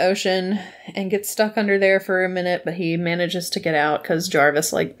into the ocean and gets stuck under there for a minute, but he manages to get out because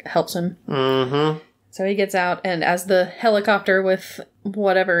Jarvis like helps him. So he gets out, and as the helicopter with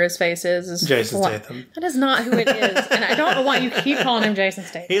whatever his face is Jason Statham. That is not who it is, and I don't know why you keep calling him Jason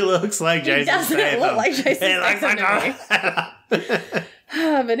Statham. He looks like Jason Statham. He doesn't look like Jason Statham to me.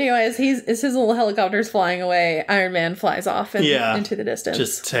 But anyways, his little helicopter's flying away. Iron Man flies off into the distance.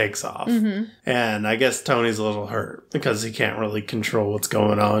 Just takes off. And I guess Tony's a little hurt because he can't really control what's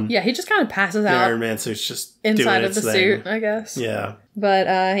going on. Yeah, he just kind of passes out. The Iron Man suit's just inside of the thing. suit, I guess. Yeah.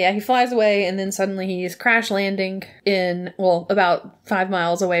 But he flies away, and then suddenly he's crash landing in, about 5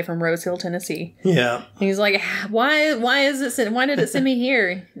 miles away from Rose Hill, Tennessee. Yeah. He's like, why did it send me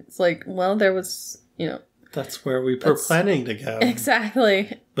here? It's like, well, there was, That's where we were planning to go.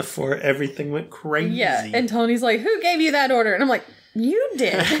 Exactly. Before everything went crazy. Yeah, and Tony's like, who gave you that order? And I'm like, you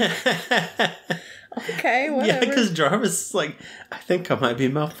did. Okay, whatever. Yeah, because Jarvis is like, I think I might be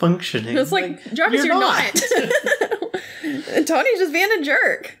malfunctioning. It's like Jarvis, you're not. And Tony's just being a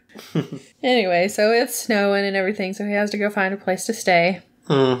jerk. Anyway, so it's snowing and everything, so he has to go find a place to stay.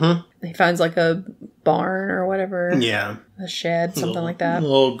 Mm-hmm. He finds like a barn or whatever. Yeah. A shed, something like that. A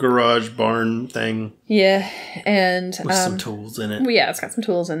little garage barn thing. Yeah, and... with some tools in it. Well, yeah, it's got some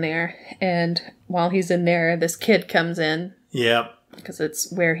tools in there. And while he's in there, this kid comes in. Yep. Because it's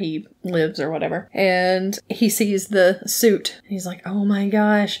where he lives or whatever. And he sees the suit. He's like, oh my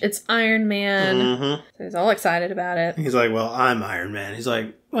gosh, it's Iron Man. Mm-hmm. So he's all excited about it. He's like, well, I'm Iron Man. He's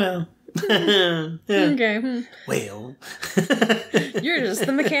like, well... yeah. Okay. Well. You're just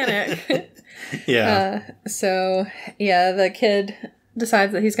the mechanic. Yeah. The kid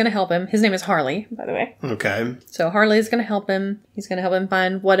decides that he's going to help him. His name is Harley, by the way. Okay. So Harley's going to help him. He's going to help him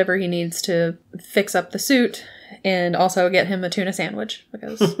find whatever he needs to fix up the suit and also get him a tuna sandwich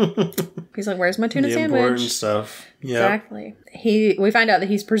because he's like, where's my tuna sandwich? Important stuff. Yep. Exactly. We find out that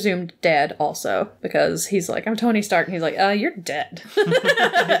he's presumed dead also because he's like, I'm Tony Stark. And he's like, you're dead.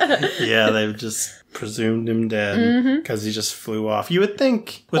 Yeah, they've just presumed him dead because he just flew off. You would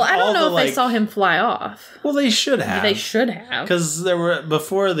think. Well, I don't know if they saw him fly off. Well, they should have. They should have. Because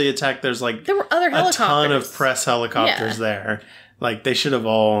before the attack, there were other helicopters. A ton of press helicopters there. Like, they should have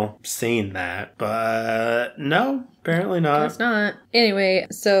all seen that. But no, apparently not. It's not. Anyway,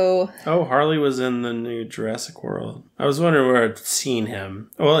 so... Oh, Harley was in the new Jurassic World. I was wondering where I'd seen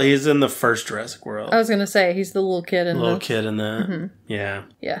him. Well, he's in the first Jurassic World. I was going to say, he's the little kid in the... Little kid in that. Mm-hmm. Yeah.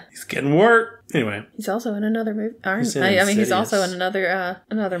 Yeah. He's getting work. Anyway. He's also in another movie. He's also in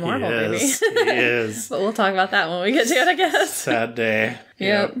another Marvel movie. He is. But we'll talk about that when we get to it, I guess. Sad day.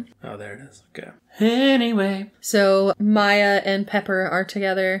 Yep. Oh, there it is. Okay. Anyway. So Maya and Pepper are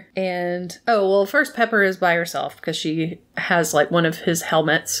together and first Pepper is by herself because she has like one of his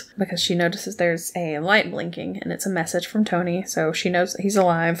helmets because she notices there's a light blinking and it's a message from Tony, so she knows that he's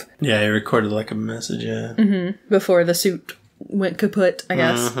alive. Yeah, he recorded like a message, yeah. Mm-hmm. Before the suit went kaput, I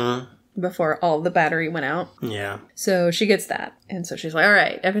guess. Mm-hmm. Before all the battery went out. Yeah. So she gets that. And so she's like, all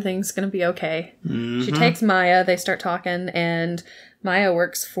right, everything's going to be okay. Mm-hmm. She takes Maya, they start talking, and Maya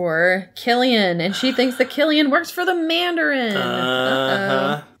works for Killian, and she thinks that Killian works for the Mandarin.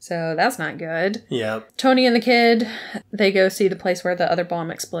 So that's not good. Yep. Tony and the kid, they go see the place where the other bomb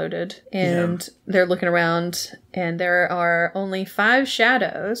exploded, and they're looking around, and there are only 5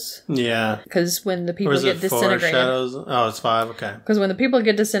 shadows. Yeah. Because when the people get disintegrated... 4 shadows? Oh, it's 5, okay. Because when the people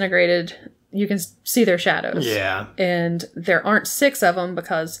get disintegrated, you can see their shadows. Yeah. And there aren't 6 of them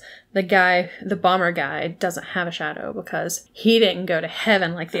because the bomber guy, doesn't have a shadow because he didn't go to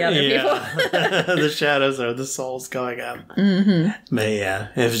heaven like the other people. The shadows are the souls going up. Mm-hmm. But yeah,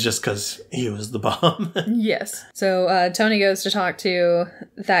 it was just because he was the bomb. Yes. So Tony goes to talk to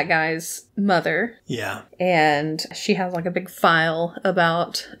that guy's mother. Yeah. And she has like a big file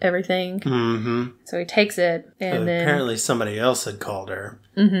about everything. Mm-hmm. So he takes it and then... Apparently somebody else had called her.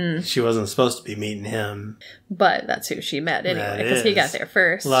 Mm-hmm. She wasn't supposed to be meeting him. But that's who she met anyway, because he got there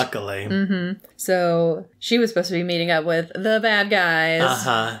first. Luckily. Mm-hmm. So she was supposed to be meeting up with the bad guys.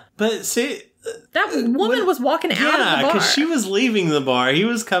 Uh-huh. But see... That woman was walking out of the bar. Yeah, because she was leaving the bar. He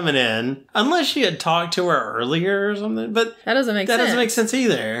was coming in. Unless she had talked to her earlier or something. But that doesn't make sense. That doesn't make sense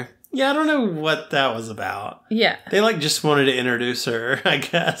either. Yeah, I don't know what that was about. Yeah. They just wanted to introduce her, I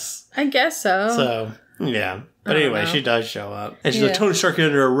guess. I guess so. So, yeah. But anyway, she does show up. And she's like, Tony Stark, you're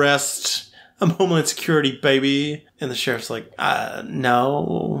under arrest. I'm Homeland Security, baby. And the sheriff's like,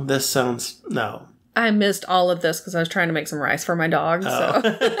 no, this sounds... No. I missed all of this because I was trying to make some rice for my dog, so...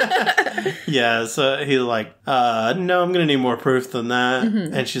 Yeah, so he's like, no, I'm going to need more proof than that.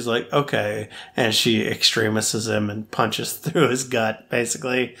 Mm-hmm. And she's like, okay. And she extremists him and punches through his gut,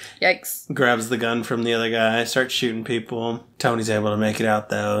 basically. Yikes. Grabs the gun from the other guy, starts shooting people. Tony's able to make it out,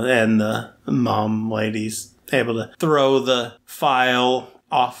 though. And the mom lady's able to throw the file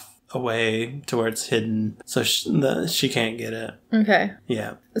off away to where it's hidden so she can't get it. Okay.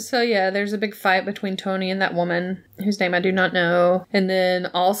 Yeah. So yeah, there's a big fight between Tony and that woman whose name I do not know. And then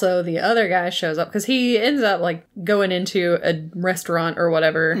also the other guy shows up because he ends up like going into a restaurant or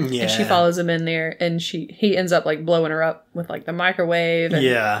whatever. Yeah. And she follows him in there and he ends up like blowing her up with like the microwave. And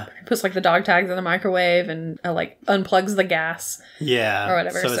yeah. puts like the dog tags in the microwave and like unplugs the gas. Yeah. Or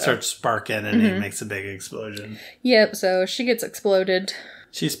whatever. So it starts sparking and it makes a big explosion. Yep. So she gets exploded.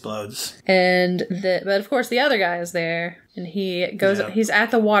 She explodes. But of course the other guy is there and he goes, he's at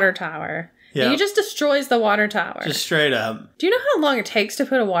the water tower. Yeah. And he just destroys the water tower. Just straight up. Do you know how long it takes to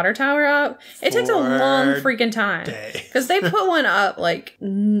put a water tower up? It takes a long freaking time. Because they put one up like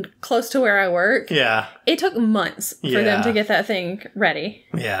close to where I work. Yeah. It took months for them to get that thing ready.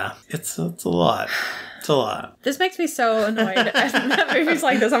 Yeah. It's a lot. It's a lot. This makes me so annoyed at movies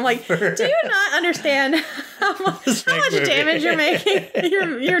like this. I'm like, do you not understand how much damage you're making?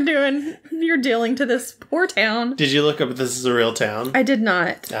 You're dealing to this poor town. Did you look up if this is a real town? I did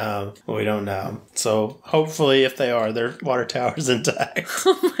not. Well, we don't know. So hopefully, if they are, their water tower's intact.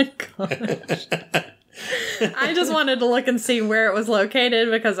 Oh my gosh. I just wanted to look and see where it was located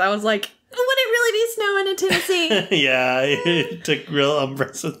because I was like, would it really be snowing in Tennessee? Yeah, it took real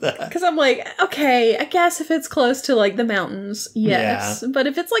umbrage with that. Because I'm like, okay, I guess if it's close to like the mountains, yes. Yeah. But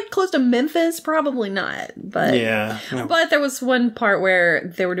if it's like close to Memphis, probably not. But yeah. But there was one part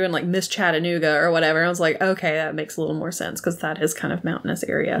where they were doing like Miss Chattanooga or whatever. I was like, okay, that makes a little more sense because that is kind of mountainous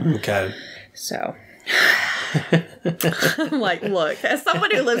area. Okay. So I'm like, look, as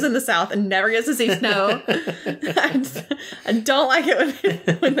someone who lives in the South and never gets to see snow, I don't like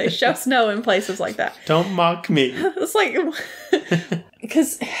it when they show snow in places like that. Don't mock me. It's like,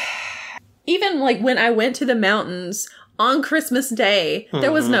 because even like when I went to the mountains on Christmas Day,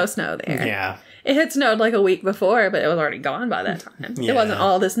 there was no snow there. Yeah. It had snowed like a week before, but it was already gone by that time. Yeah. It wasn't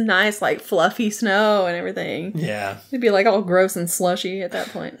all this nice, like, fluffy snow and everything. Yeah. It'd be, like, all gross and slushy at that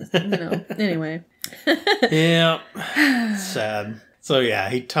point. Anyway. Yeah. Sad. So, yeah,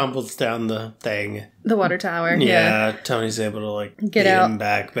 he tumbles down the thing. The water tower. Yeah. Tony's able to, like, get him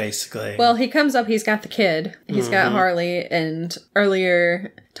back, basically. Well, he comes up, he's got the kid. He's got Harley, and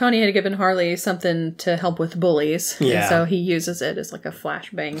earlier, Tony had given Harley something to help with bullies. Yeah. And so he uses it as, like, a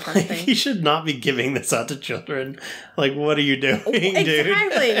flashbang kind of thing. He should not be giving this out to children. Like, what are you doing, dude?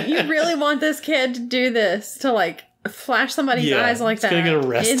 Exactly. You really want this kid to do this, to, like, flash somebody's eyes like that. He's gonna get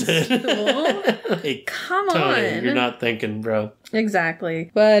arrested. Like, come Tony, on. You're not thinking, bro. Exactly.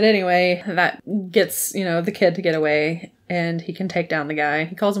 But anyway, that gets, the kid to get away, and he can take down the guy.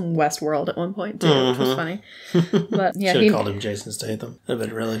 He calls him Westworld at one point, too, which was funny. But yeah, should have called him Jason Statham. That'd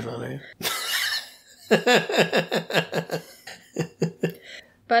been really funny.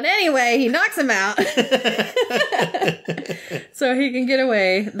 But anyway, he knocks him out. So he can get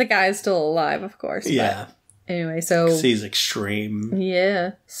away. The guy's still alive, of course. Yeah. Anyway, so... he's extreme.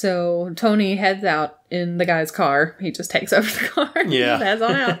 Yeah. So Tony heads out in the guy's car. He just takes over the car. Yeah. And heads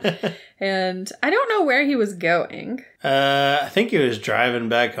on out. And I don't know where he was going. I think he was driving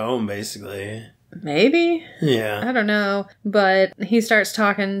back home, basically. Maybe? Yeah. I don't know. But he starts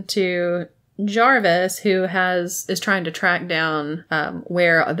talking to Jarvis, who is trying to track down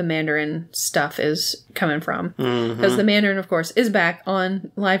where the Mandarin stuff is coming from. Because the Mandarin, of course, is back on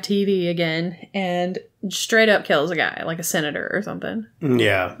live TV again and straight up kills a guy, like a senator or something.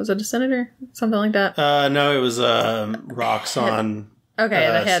 Yeah. Was it a senator? Something like that? No, it was Roxxon. Okay,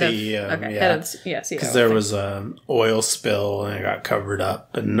 the head CEO, of... Okay, head of... Yeah, CEO. Because there was an oil spill and it got covered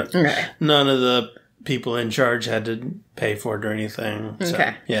up. And none of the people in charge had to pay for it or anything. So,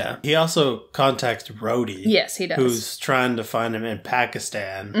 okay. Yeah. He also contacts Rhodey. Yes, he does. Who's trying to find him in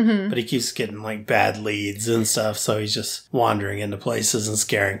Pakistan. But he keeps getting like bad leads and stuff. So he's just wandering into places and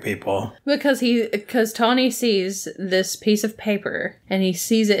scaring people. Because Tony sees this piece of paper and he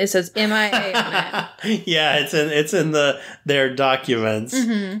sees it says MIA on it. Yeah, it's in their documents.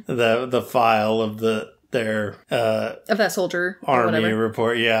 The file of their of that soldier army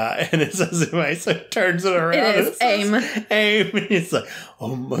report, yeah, and it says anyway, so it turns it around. It is AIM, and he's like,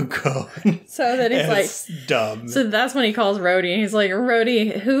 oh my god. So then he's like, it's dumb. So that's when he calls Rhodey. He's like,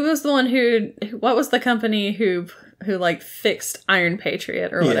 Rhodey, who was the one what was the company who like fixed Iron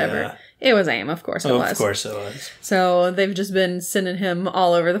Patriot or whatever? Yeah. It was AIM, of course it was. Of course it was. So they've just been sending him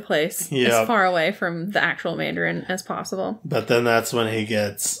all over the place, as far away from the actual Mandarin as possible. But then that's when he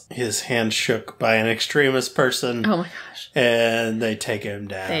gets his hand shook by an extremist person. Oh my gosh. And they take him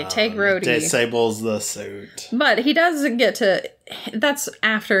down. They take Rhodey. Disables the suit. But he does get to... That's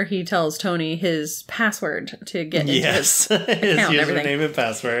after he tells Tony his password to get into his account his and everything. username and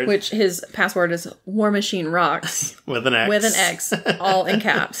password. Which his password is War Machine Rocks. With an X. With an X. All in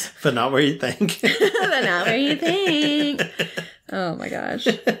caps. But not where you think. But not where you think. Oh my gosh.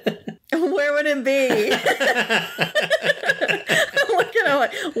 Where would it be? Looking at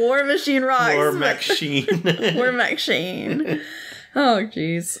what? War Machine Rocks. War Machine. War Machine. Oh,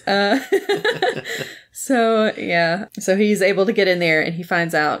 jeez. So, yeah. So he's able to get in there and he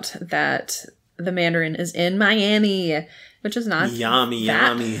finds out that the Mandarin is in Miami, which is not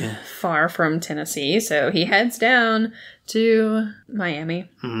that far from Tennessee. So he heads down to Miami.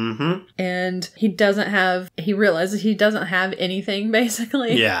 Mm-hmm. And he realizes he doesn't have anything,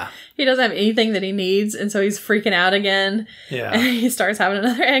 basically. Yeah. He doesn't have anything that he needs, and so he's freaking out again. Yeah. And he starts having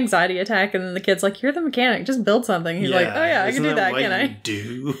another anxiety attack, and then the kid's like, "You're the mechanic, just build something." He's like, "Oh yeah, I can do that, can I?"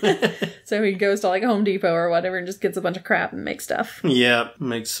 Do. So he goes to like Home Depot or whatever and just gets a bunch of crap and makes stuff. Yeah,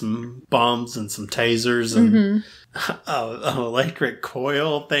 makes some bombs and some tasers and an electric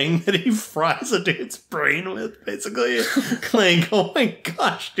coil thing that he fries a dude's brain with, basically. Like, oh my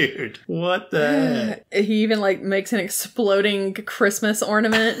gosh, dude. What the heck? He even like makes an exploding Christmas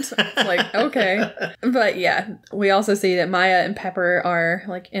ornament. Like, okay. But yeah, we also see that Maya and Pepper are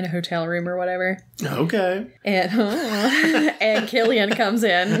like in a hotel room or whatever. Okay. And and Killian comes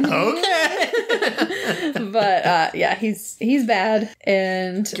in. Okay. But yeah, he's bad,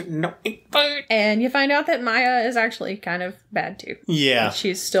 and you find out that Maya is actually kind of bad too. Yeah.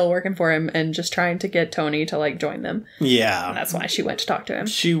 She's still working for him and just trying to get Tony to like join them. Yeah. And that's why she went to talk to him.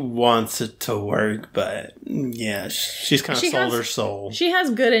 She wants it to work, but yeah, she's kind of sold her soul. She has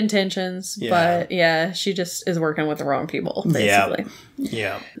good intentions, but yeah, she just is working with the wrong people, basically.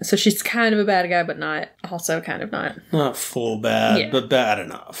 Yeah. So she's kind of a bad guy, but not also kind of not. Not full bad, but bad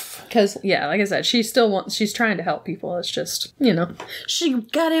enough. Because, yeah, like I said, she's trying to help people. It's just, she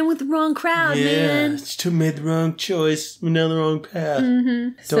got in with the wrong crowd, man. She made the wrong choice, went down the wrong path.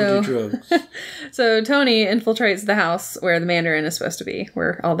 Don't do drugs. So Tony infiltrates the house where the Mandarin is supposed to be,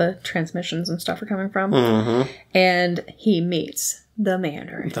 where all the transmissions and stuff are coming from. And he meets the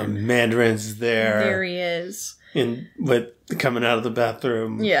Mandarin. The Mandarin's there. There he is. Coming out of the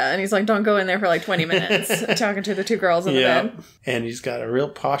bathroom. Yeah, and he's like, don't go in there for like 20 minutes talking to the two girls in the bed. And he's got a real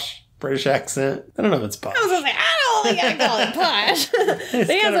posh British accent. I don't know if it's posh. I was gonna say, I don't think I call it posh. But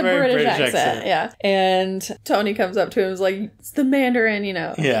he has a British accent. Yeah. And Tony comes up to him and is like, it's the Mandarin,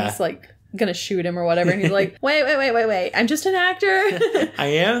 Yeah. He's like gonna shoot him or whatever. And he's like, wait. I'm just an actor. I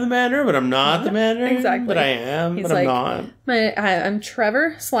am the Mandarin, but I'm not the Mandarin. Exactly. But I am, he's but like, I'm not. I'm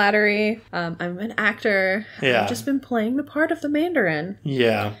Trevor Slattery. I'm an actor. Yeah. I've just been playing the part of the Mandarin.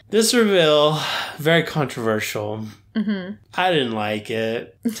 Yeah. This reveal, very controversial. I didn't like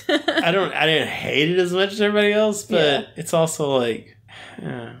it. I didn't hate it as much as everybody else, but it's also like,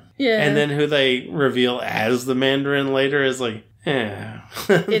 yeah. And then who they reveal as the Mandarin later is like,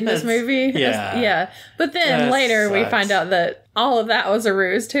 in this movie? Yeah. But then later we find out that all of that was a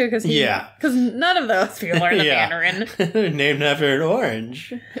ruse too, because none of those people are the Mandarin. Named after an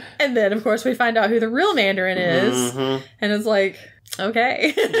orange. And then of course we find out who the real Mandarin is, and it's like,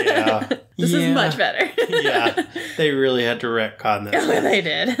 okay. Yeah. This is much better. Yeah. They really had to retcon this. Oh, they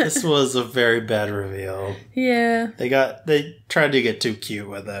did. This was a very bad reveal. Yeah. They tried to get too cute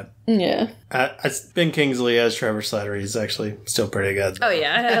with it. Yeah. Ben Kingsley as Trevor Slattery is actually still pretty good. Oh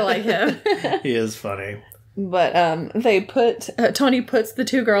yeah, I like him. He is funny. But Tony puts the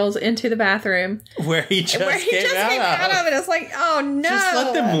two girls into the bathroom where he just came out of it. It's like, oh no, just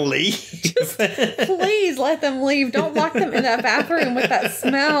let them leave. Please let them leave. Don't lock them in that bathroom with that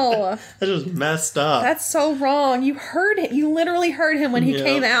smell. That's just messed up. That's so wrong. You heard it. You literally heard him when he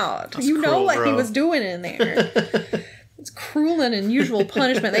came out. You know what he was doing in there. It's cruel and unusual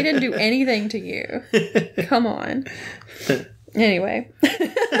punishment. They didn't do anything to you. Come on. Anyway.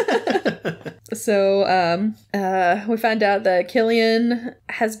 So, we find out that Killian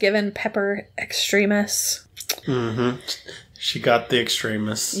has given Pepper Extremis. She got the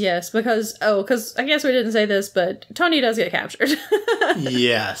Extremis. Yes, because I guess we didn't say this, but Tony does get captured.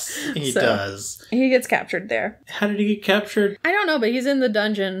 Yes, he does. He gets captured there. How did he get captured? I don't know, but he's in the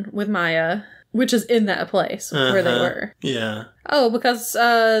dungeon with Maya, which is in that place where they were. Yeah. Oh, because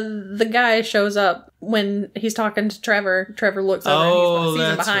the guy shows up when he's talking to Trevor. Trevor looks over and he sees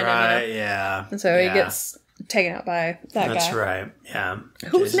him behind him. Yeah. And so he gets taken out by that guy. That's right. Yeah.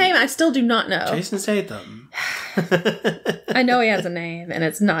 Whose name I still do not know. Jason Statham. I know he has a name, and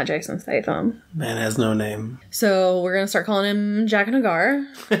it's not Jason Statham. Man has no name. So we're going to start calling him Jack and Agar.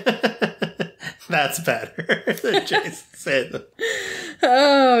 That's better than Jason Statham.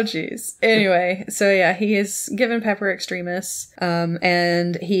 Oh, jeez. Anyway, so yeah, he is given Pepper Extremis,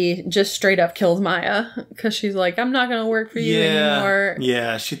 and he just straight up kills Maya, because she's like, I'm not going to work for you anymore.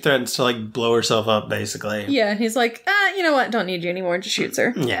 Yeah, she threatens to, like, blow herself up, basically. Yeah, and he's like, you know what, don't need you anymore, just shoots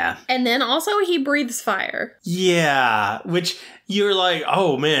her. Yeah. And then also he breathes fire. Yeah, which you're like,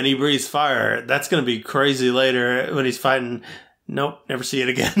 oh man, he breathes fire. That's going to be crazy later when he's fighting. Nope, never see it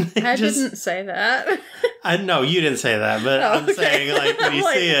again. I didn't say that. I know you didn't say that, but I'm saying, like, when you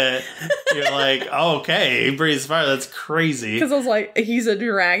see it, you're like, oh, okay, he breathes fire. That's crazy. Because I was like, he's a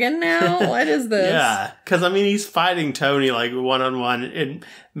dragon now? What is this? Yeah, because, I mean, he's fighting Tony, like, one-on-one and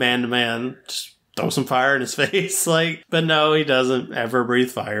man-to-man. Just throw some fire in his face, like, but no, he doesn't ever breathe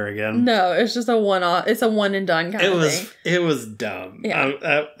fire again. No, it's just a one-off. It's a one and done kind of thing. It was dumb. Yeah.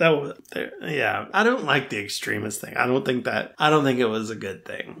 Yeah. I don't like the extremist thing. I don't think it was a good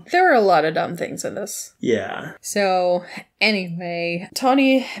thing. There were a lot of dumb things in this. Yeah. So, anyway,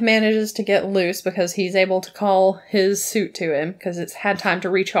 Tony manages to get loose because he's able to call his suit to him because it's had time to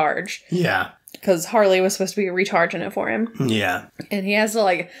recharge. Yeah. Because Harley was supposed to be recharging it for him. Yeah. And he has to,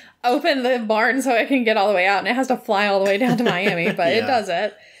 like, open the barn so it can get all the way out. And it has to fly all the way down to Miami, but it does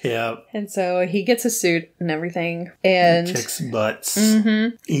it. Yeah. And so he gets his suit and everything. And kicks butts.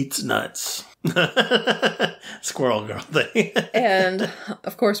 Eats nuts. Squirrel girl thing. And,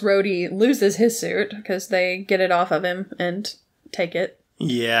 of course, Rhodey loses his suit because they get it off of him and take it.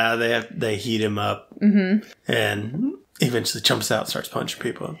 Yeah, they heat him up. Mm-hmm. And eventually jumps out and starts punching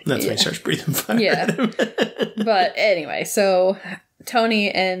people. That's when he starts breathing fire. Yeah. But anyway, so Tony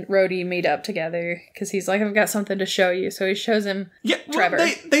and Rhodey meet up together because he's like, I've got something to show you. So he shows him Trevor.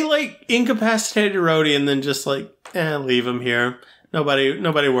 Well, they like incapacitated Rhodey and then just like, leave him here. Nobody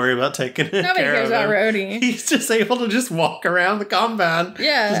worry about taking care of him. Nobody cares about Rhodey. He's just able to just walk around the compound.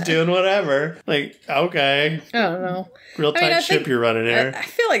 Yeah. Just doing whatever. Like, okay. I don't know. Real tight ship you're running here. I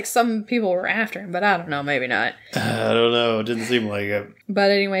feel like some people were after him, but I don't know. Maybe not. I don't know. It didn't seem like it.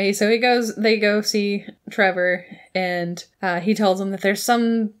 But anyway, so they go see Trevor, and he tells them that there's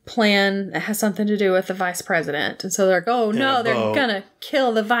some plan that has something to do with the vice president. And so they're like, oh no, they're gonna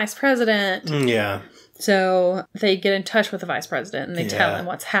kill the vice president. Yeah. So they get in touch with the vice president and they tell him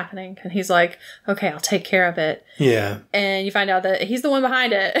what's happening. And he's like, okay, I'll take care of it. Yeah. And you find out that he's the one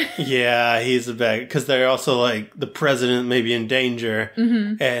behind it. Yeah, he's the bad. Because they're also like, the president may be in danger.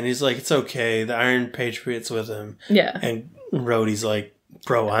 Mm-hmm. And he's like, it's okay. The Iron Patriot's with him. Yeah. And Rhodey's like,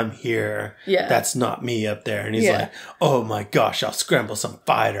 bro, I'm here. Yeah. That's not me up there. And he's like, oh my gosh, I'll scramble some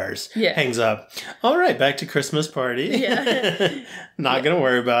fighters. Yeah. Hangs up. All right, back to Christmas party. Yeah. Not going to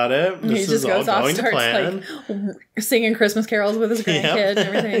worry about it. This is all going to plan. Like, singing Christmas carols with his grandkid and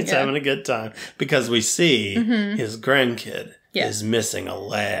everything. He's having a good time. Because we see his grandkid is missing a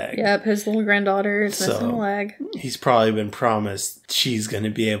leg. Yep, his little granddaughter is missing a leg. He's probably been promised she's going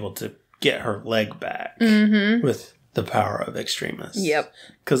to be able to get her leg back with the power of extremists. Yep.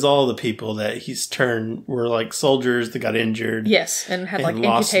 Because all the people that he's turned were like soldiers that got injured. Yes, and had like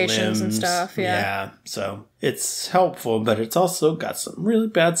amputations and stuff. Yeah. So it's helpful, but it's also got some really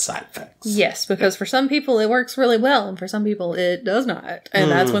bad side effects. Yes, because for some people it works really well, and for some people it does not.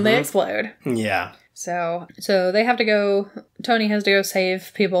 And that's when they explode. Yeah. So they have to go, Tony has to go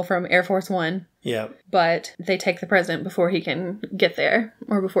save people from Air Force One. Yep. But they take the president before he can get there,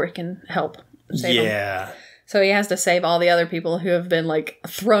 or before he can help save him. So he has to save all the other people who have been, like,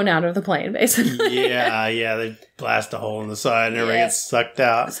 thrown out of the plane, basically. Yeah. They blast a hole in the side and everybody gets sucked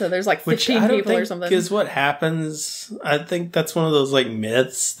out. So there's, like, 15 people or something. Which is what happens. I think that's one of those, like,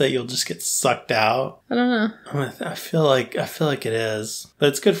 myths that you'll just get sucked out. I don't know. I feel like it is. But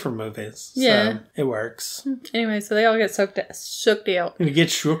it's good for movies. Yeah. So it works. Anyway, so they all get shook out. You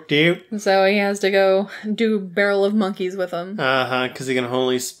get shook out. So he has to go do Barrel of Monkeys with them. Because he can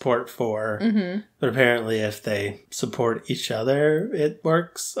only support 4. Mm-hmm. But apparently if they support each other, it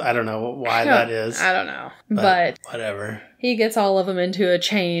works. I don't know why that is. I don't know. But whatever. He gets all of them into a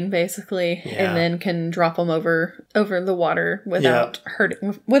chain, basically, and then can drop them over the water without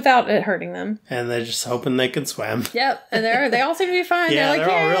it hurting them. And they're just hoping they can swim. Yep, and they all seem to be fine. Yeah, they're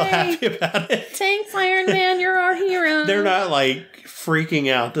like, all real happy about it. Thanks, Iron Man, you're our hero. They're not like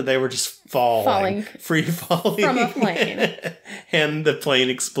freaking out that they were just falling. Free falling from a plane, and the plane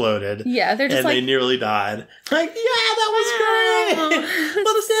exploded. Yeah, they're just and they nearly died. Like, yeah, that was great.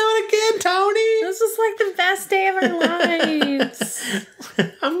 Let's do it again, Tony. This was like the best day of our lives.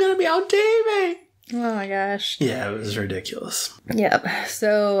 I'm gonna be on TV. Oh my gosh. Yeah, it was ridiculous. Yep.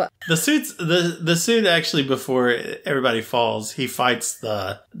 So the suit actually, before everybody falls, he fights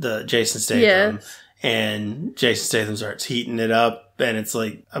the Jason Statham. Yes. And Jason Statham starts heating it up, and it's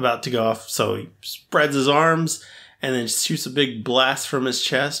like about to go off. So he spreads his arms and then shoots a big blast from his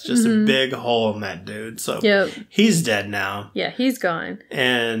chest, just a big hole in that dude. So he's dead now. Yeah, he's gone.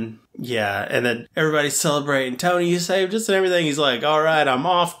 And yeah, and then everybody's celebrating. Tony, you saved us and everything. He's like, all right, I'm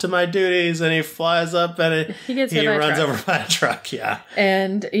off to my duties. And he flies up and he runs over by a truck. Yeah.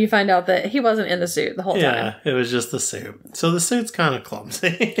 And you find out that he wasn't in the suit the whole time. Yeah, it was just the suit. So the suit's kind of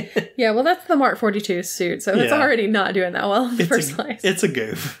clumsy. Yeah, well, that's the Mark 42 suit. So it's already not doing that well in the first place. It's a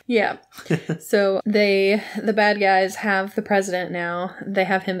goof. Yeah. So the bad guys have the president now. They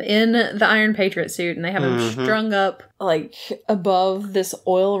have him in the Iron Patriot suit and they have him strung up like above this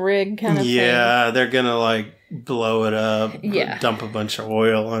oil rig kind of thing. Yeah, they're gonna like blow it up. Yeah. Dump a bunch of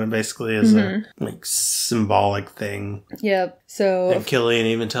oil on it basically as a like symbolic thing. Yep. So and Killian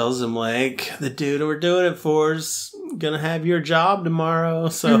even tells him like, the dude we're doing it for is gonna have your job tomorrow.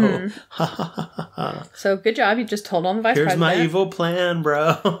 So so good job. You just told on the vice Here's president. my evil plan,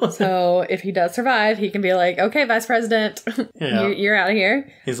 bro. So if he does survive, he can be like, okay, vice president, you're out of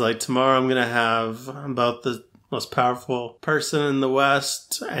here. He's like, tomorrow I'm gonna have about the most powerful person in the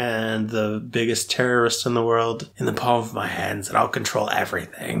West and the biggest terrorist in the world in the palm of my hands, and I'll control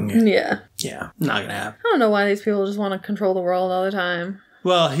everything. Yeah. Yeah, not gonna happen. I don't know why these people just want to control the world all the time.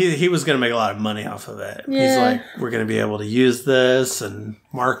 Well, he was going to make a lot of money off of it. Yeah. He's like, we're going to be able to use this and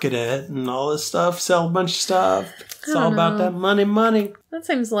market it and all this stuff, sell a bunch of stuff. It's all about that money. That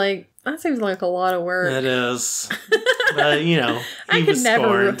seems like a lot of work. It is. But, you know, I could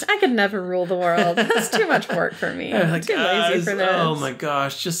never rule the world. That's too much work for me. I'm too lazy for this. Oh my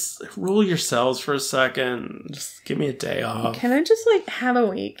gosh, just rule yourselves for a second. Just give me a day off. Can I just like have a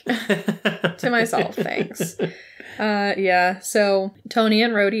week to myself? Thanks. Yeah, so Tony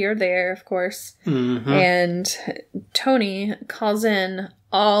and Rhodey are there, of course. And Tony calls in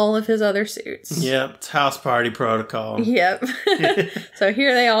all of his other suits. Yep, it's house party protocol. Yep. So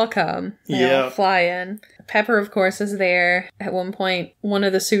here they all come. They all fly in. Pepper, of course, is there. At one point, one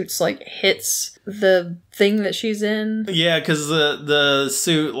of the suits, like, hits the thing that she's in. Yeah, because the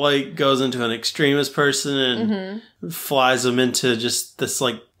suit, like, goes into an extremist person and flies them into just this,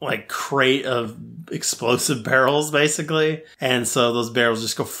 like crate of explosive barrels, basically. And so those barrels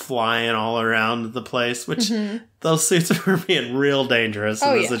just go flying all around the place, which those suits were being real dangerous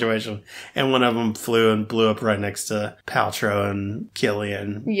in this situation. And one of them flew and blew up right next to Paltrow and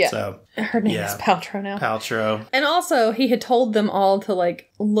Killian. Yeah. So her name is Paltrow now. Paltrow. And also, he had told them all to,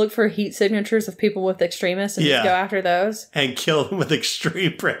 like, look for heat signatures of people with extremists and just go after those. And kill them with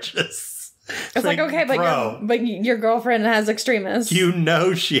extreme prejudice. It's like, okay, but your girlfriend has extremists. You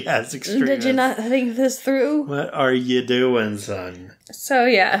know she has extremists. Did you not think this through? What are you doing, son? So,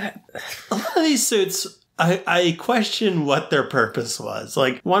 yeah. A lot of these suits, I question what their purpose was.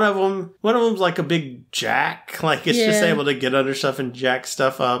 Like, one of them's like a big jack. Like, it's just able to get under stuff and jack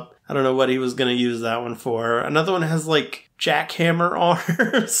stuff up. I don't know what he was going to use that one for. Another one has, like, jackhammer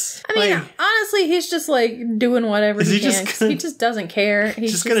arms. I mean, honestly, he's just, like, doing whatever he can. He just doesn't care.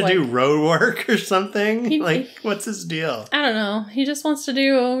 He's just going to do road work or something? What's his deal? I don't know. He just wants to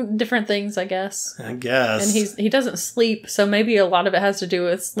do different things, I guess. I guess. And he doesn't sleep, so maybe a lot of it has to do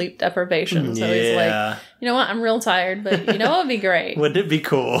with sleep deprivation. So he's like, you know what? I'm real tired, but you know what would be great? Wouldn't it be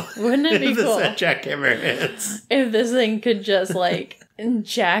cool? Wouldn't it be cool? If jackhammer hits. If this thing could just, like,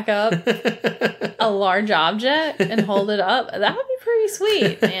 jack up a large object and hold it up, that would be pretty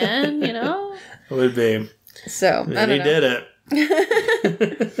sweet, man, you know? It would be. So, and he did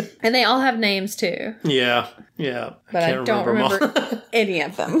it. And they all have names, too. Yeah. But I don't remember any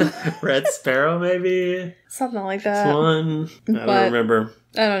of them. Red Sparrow, maybe? Something like that. Swan? I don't remember.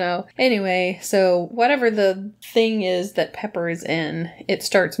 I don't know. Anyway, so whatever the thing is that Pepper is in, it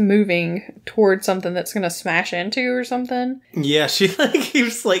starts moving towards something that's going to smash into or something. Yeah, she's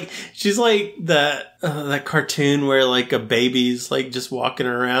like that cartoon where like a baby's like just walking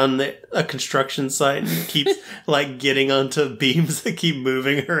around a construction site and keeps like getting onto beams that keep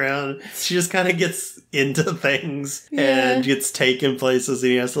moving around. She just kind of gets into things and gets taken places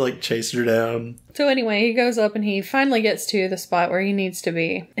and he has to like chase her down. So anyway, he goes up and he finally gets to the spot where he needs to be.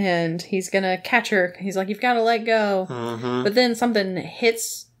 And he's gonna catch her. He's like, you've got to let go. But then something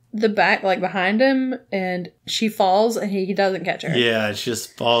hits the back, like behind him, and she falls and he doesn't catch her. Yeah, she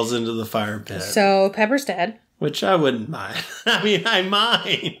just falls into the fire pit. So Pepper's dead. Which I wouldn't mind. I mean, I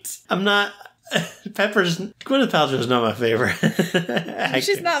might. I'm not... Gwyneth Paltrow's not my favorite.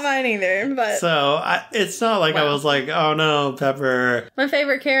 She's not mine either, but... So, it's not like I was like, oh no, Pepper. My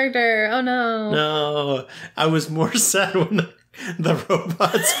favorite character, oh no. No. I was more sad when the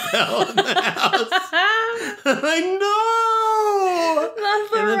robots fell in the house. Like, no!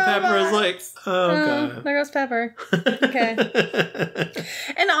 Not the and then robots. Pepper was like, oh god. There goes Pepper. Okay.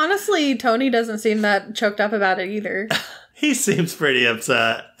 And honestly, Tony doesn't seem that choked up about it either. He seems pretty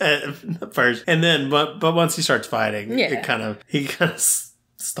upset at first, and then but once he starts fighting, he kind of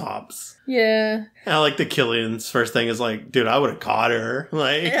stops. Yeah, I like the Killian's first thing is like, dude, I would have caught her.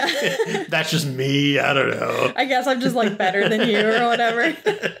 Like, that's just me. I don't know. I guess I'm just like better than you or whatever.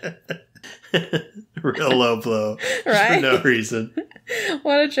 Real low blow, right? For no reason.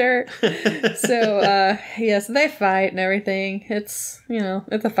 What a jerk. So, so they fight and everything. It's,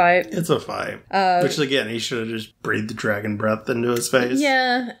 it's a fight. It's a fight. Which, again, he should have just breathed the dragon breath into his face.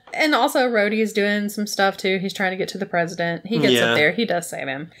 Yeah. And also, Rhodey is doing some stuff, too. He's trying to get to the president. He gets up there. He does save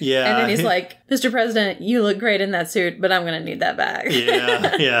him. Yeah. And then he's like, Mr. President, you look great in that suit, but I'm going to need that back.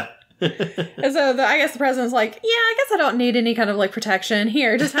 Yeah. And so I guess the president's like, yeah, I guess I don't need any kind of like protection.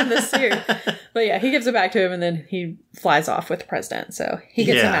 Here, just have this suit. But yeah, he gives it back to him and then he flies off with the president. So he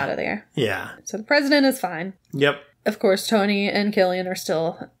gets him out of there. Yeah. So the president is fine. Yep. Of course, Tony and Killian are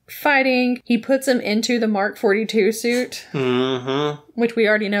still fighting. He puts him into the Mark 42 suit, which we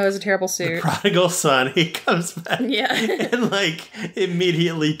already know is a terrible suit. The prodigal son, he comes back and like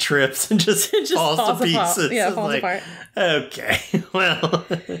immediately trips and just falls to pieces. Yeah, falls apart. Okay, well.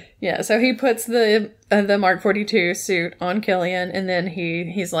 Yeah, so he puts the Mark 42 suit on Killian, and then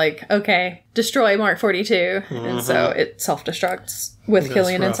he's like, okay, destroy Mark 42. And so it self-destructs with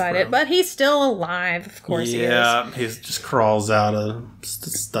Killian inside it. But he's still alive, of course he is. Yeah, he just crawls out of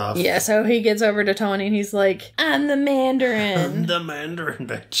stuff. Yeah, so he gets over to Tony, and he's like, I'm the Mandarin. I'm the Mandarin,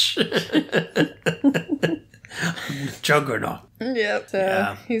 bitch. Juggernaut. Yep.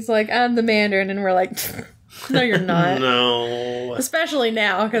 So he's like, I'm the Mandarin, and we're like... No, you're not. No. Especially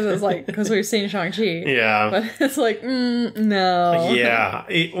now, because we've seen Shang-Chi. Yeah. But it's like, no. Yeah.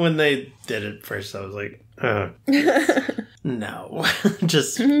 When they did it first, I was like, no.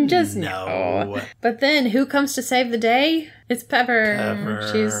 just no. But then, who comes to save the day? It's Pepper.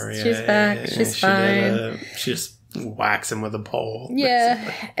 She's back. She's fine. She just whacks him with a pole. Yeah.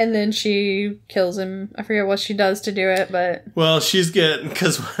 Basically. And then she kills him. I forget what she does to do it, but... Well, she's getting...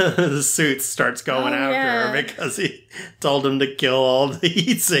 Because one of the suits starts going after her because he told him to kill all the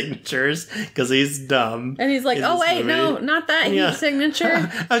heat signatures because he's dumb. And he's like, oh, wait, no, not that heat signature.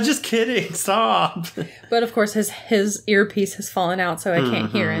 I'm just kidding. Stop. But, of course, his earpiece has fallen out, so I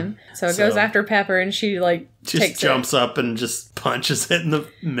can't hear him. So it goes after Pepper, and she, just jumps up and just punches it in the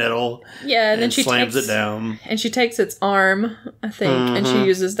middle. Yeah, and then she slams it down. And she takes its arm, I think, and she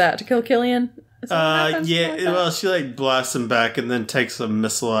uses that to kill Killian. Well, she blasts him back and then takes a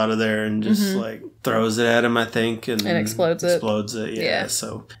missile out of there and just throws it at him, I think, and explodes it. Yeah,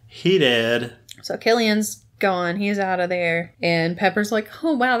 so he did. So Killian's gone. He's out of there, and Pepper's like,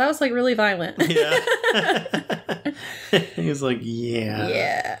 "Oh wow, that was really violent." Yeah. He's like, yeah.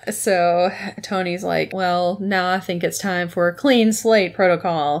 Yeah. So Tony's like, well, now I think it's time for a clean slate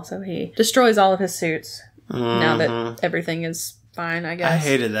protocol. So he destroys all of his suits now that everything is fine, I guess. I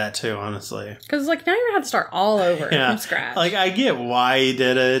hated that too, honestly. Because now you're going to have to start all over from scratch. I get why he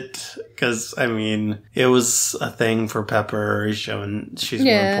did it. Because, it was a thing for Pepper. He's showing she's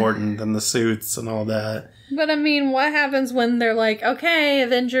more important than the suits and all that. But, what happens when they're like, okay,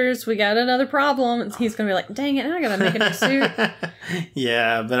 Avengers, we got another problem? And he's going to be like, dang it, now I got to make a new suit.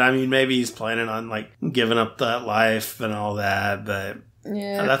 Yeah, but, maybe he's planning on, giving up that life and all that, but...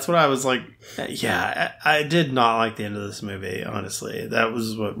 Yeah. That's what I was like. Yeah, I did not like the end of this movie, honestly. That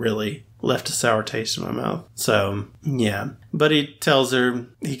was what really left a sour taste in my mouth. So, yeah. But he tells her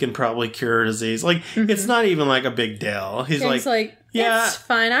he can probably cure her disease. It's not even a big deal. He's like, yeah, it's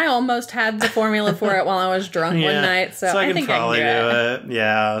fine. I almost had the formula for it while I was drunk one night, so I think probably I can do it.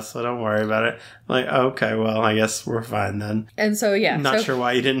 Yeah, so don't worry about it. Okay, well, I guess we're fine then. And so, yeah. Not sure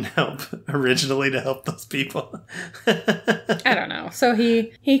why you didn't help originally to help those people. I don't know. So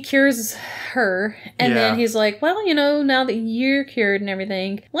he cures her, and then he's like, well, now that you're cured and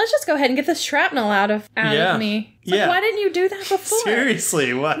everything, let's just go ahead and get the shrapnel out of me. Why didn't you do that before?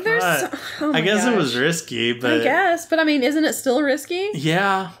 Seriously, why not? I guess it was risky, but... I guess, but isn't it still risky?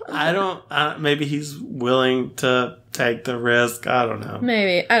 Yeah, I don't... maybe he's willing to take the risk. I don't know.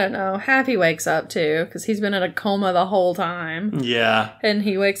 Maybe. I don't know. Happy wakes up, too, because he's been in a coma the whole time. Yeah. And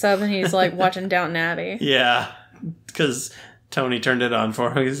he wakes up and he's, watching Downton Abbey. Yeah, because Tony turned it on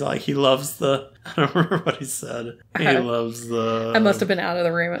for him. He's like, he loves the... I don't remember what he said. He loves the... I must have been out of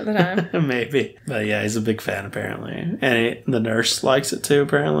the room at the time. Maybe. But yeah, he's a big fan, apparently. And the nurse likes it too,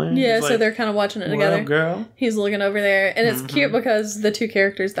 apparently. Yeah, he's so like, they're kind of watching it together. What up, girl? He's looking over there. And it's cute because the two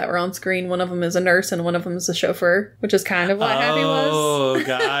characters that were on screen, one of them is a nurse and one of them is a chauffeur, which is kind of what Happy was. Oh,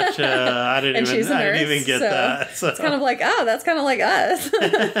 gotcha. I didn't even get that. So. It's kind of like, oh, that's kind of like us.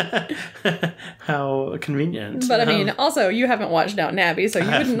 How convenient. But I mean, also, you haven't watched Downton Abbey, so you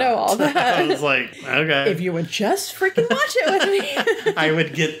wouldn't know all that. I was like, okay. If you would just freaking watch it with me. I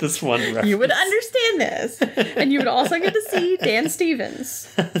would get this one reference. You would understand this. And you would also get to see Dan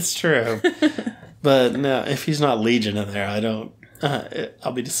Stevens. That's true. But no, if he's not Legion in there, I don't...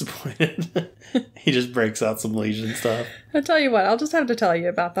 I'll be disappointed. He just breaks out some Legion stuff. I'll tell you what, I'll just have to tell you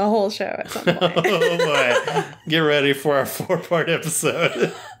about the whole show at some point. Oh boy. Get ready for our 4-part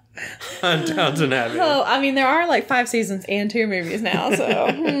episode. On Downton Abbey. Oh, I mean, there are like 5 seasons and 2 movies now, so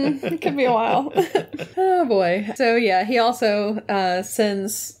it could be a while. Oh boy. So yeah, he also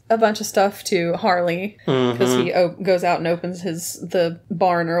sends a bunch of stuff to Harley because he goes out and opens the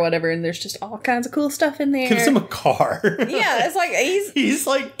barn or whatever, and there's just all kinds of cool stuff in there. Gives him a car. Yeah, it's like he's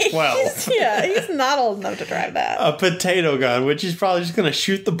like 12. He's not old enough to drive that. A potato gun, which he's probably just gonna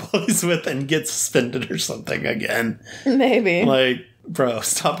shoot the bullies with and get suspended or something again. Maybe. Like, bro,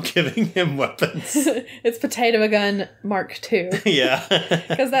 stop giving him weapons. It's Potato Gun Mark II. Yeah.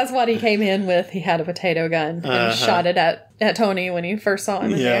 Because that's what he came in with. He had a potato gun and shot it at Tony when he first saw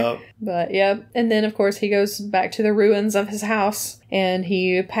him in there. But yeah. And then, of course, he goes back to the ruins of his house and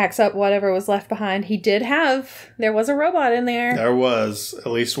he packs up whatever was left behind. There was a robot in there. There was.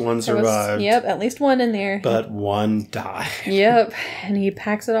 At least one survived. At least one in there. But one died. Yep. And he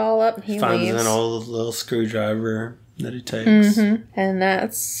packs it all up and he finds leaves. an old little screwdriver that he takes. And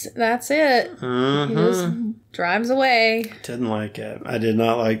that's it. He just drives away. Didn't like it. I did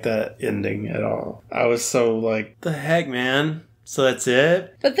not like that ending at all. I was so like, the heck, man? So that's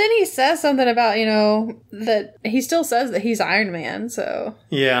it? But then he says something about, that he still says that he's Iron Man, so...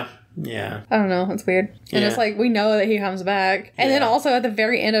 Yeah. I don't know. It's weird. And it's like, we know that he comes back. And then also at the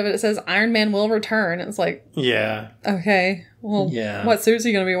very end of it, it says Iron Man will return. It's like... Yeah. Okay. Well, what suit's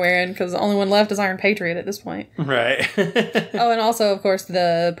he going to be wearing? Because the only one left is Iron Patriot at this point. Right. Oh, and also, of course,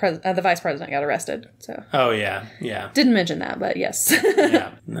 the vice president got arrested. So. Oh, yeah. Didn't mention that, but yes.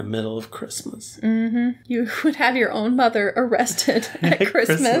 Yeah. In the middle of Christmas. You would have your own mother arrested at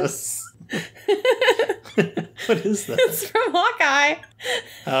Christmas. What is that? It's from Hawkeye.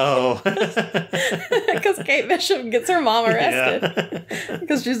 Oh. Because Kate Bishop gets her mom arrested.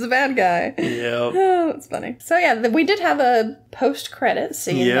 Because she's the bad guy. Yep. Oh, that's funny. So yeah, we did have a post-credit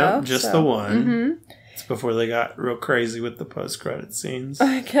scene, though. Just the one. It's before they got real crazy with the post-credit scenes.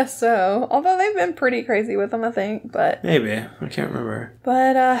 I guess so. Although they've been pretty crazy with them, I think. But maybe. I can't remember.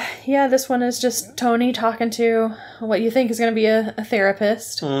 But, yeah, this one is just Tony talking to what you think is going to be a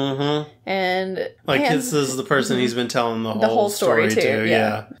therapist. And like, this is the person he's been telling the whole story to.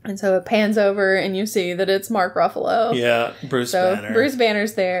 Yeah. And so it pans over and you see that it's Mark Ruffalo. Yeah, Bruce Banner. Bruce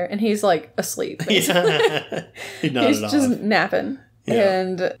Banner's there and he's, like, asleep. He's just napping. Yeah.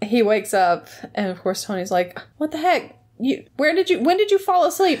 And he wakes up and, of course, Tony's like, what the heck? When did you fall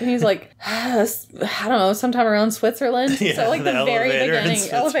asleep? And he's like, I don't know, sometime around Switzerland. So like the very beginning,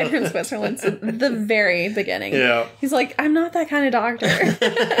 elevator in Switzerland. So the very beginning. Yeah. He's like, I'm not that kind of doctor.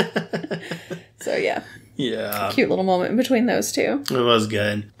 So yeah. Yeah. Cute little moment between those two. It was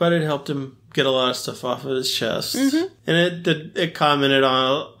good. But it helped him get a lot of stuff off of his chest. And it commented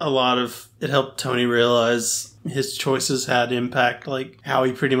on a lot of, it helped Tony realize his choices had impact, like how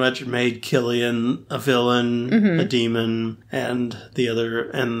he pretty much made Killian a villain, a demon, and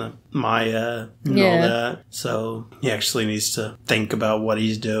the Maya and all that. So he actually needs to think about what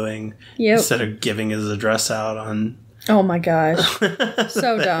he's doing instead of giving his address out on... Oh my gosh.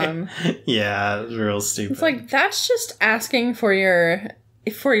 So dumb. Yeah, it was real stupid. It's like, that's just asking for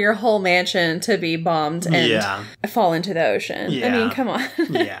your whole mansion to be bombed and fall into the ocean. Yeah. I mean, come on.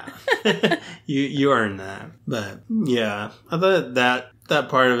 Yeah. You earned that. But yeah, I thought that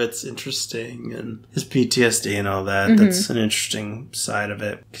part of it's interesting, and his PTSD and all that, that's an interesting side of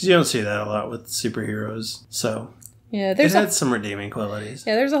it. Because you don't see that a lot with superheroes. So yeah, it had some redeeming qualities.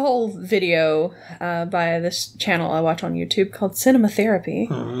 Yeah, there's a whole video by this channel I watch on YouTube called Cinema Therapy.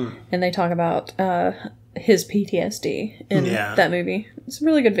 And they talk about his PTSD in that movie. It's a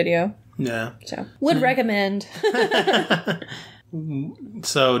really good video. Yeah. So, would recommend.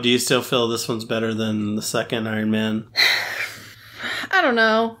 So, do you still feel this one's better than the second Iron Man? I don't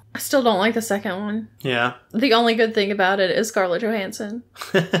know. I still don't like the second one. Yeah. The only good thing about it is Scarlett Johansson.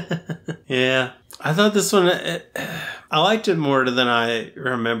 Yeah. I thought this one, I liked it more than I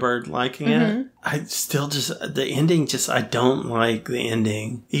remembered liking it. I still the ending I don't like the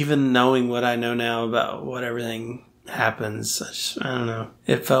ending. Even knowing what I know now about what everything happens, I don't know.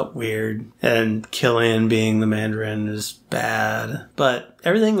 It felt weird. And Killian being the Mandarin is bad. But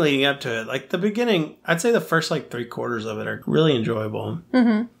everything leading up to it, like the beginning, I'd say the first like 3/4 of it are really enjoyable.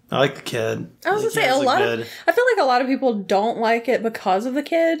 I like the kid. I was going to say, I feel like a lot of people don't like it because of the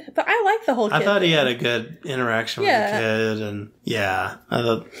kid, but I like the whole kid. I thought he had a good interaction with the kid, and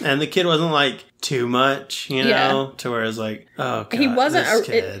and the kid wasn't like too much, you know, to where it's like, oh god, he wasn't this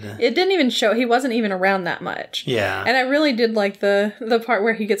kid. It didn't even show, he wasn't even around that much. Yeah. And I really did like the part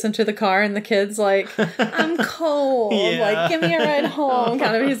where he gets into the car and the kid's like, I'm cold, like, give me a ride home,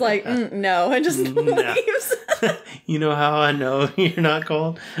 kind of. He's like, no, and just leaves. You know how I know you're not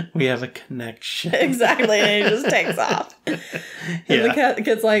cold? We have a connection. Exactly, and he just takes off. And the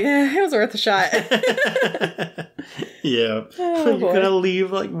kid's like, it was worth a shot. Yeah. You're going to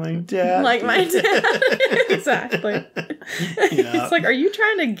leave like my dad. Like my dad. Exactly. It's like, are you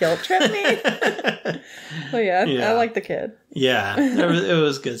trying to guilt trip me? Well, I like the kid. Yeah, it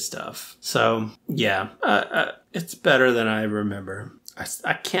was good stuff. So, yeah, it's better than I remember.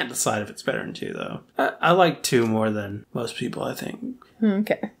 I can't decide if it's better than 2, though. I like 2 more than most people, I think.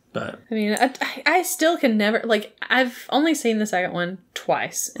 Okay. But I mean, I still can never, like, I've only seen the second one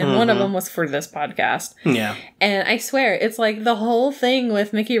twice, and one of them was for this podcast. Yeah. And I swear, it's like the whole thing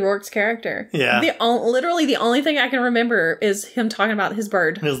with Mickey Rourke's character. Yeah. Literally the only thing I can remember is him talking about his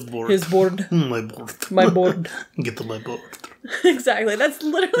bird. His board. His board. My board. My board. Get the my board. Exactly. That's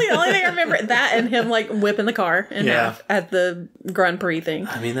literally the only thing I remember. That and him, like, whipping the car in half at the Grand Prix thing.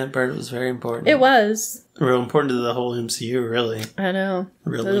 I mean, that bird was very important. It was. Real important to the whole MCU, really. I know.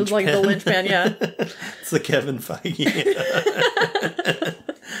 Real it was like the linchpin, yeah. It's the Kevin Feige.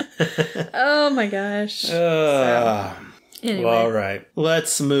 Oh my gosh. Anyway. Well, all right.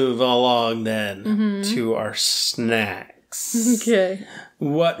 Let's move along then to our snacks. Okay.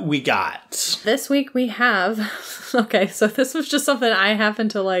 What we got? This week we have... Okay, so this was just something I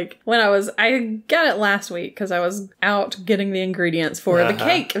happened to like... I got it last week because I was out getting the ingredients for the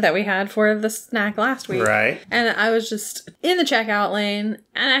cake that we had for the snack last week. Right. And I was just in the checkout lane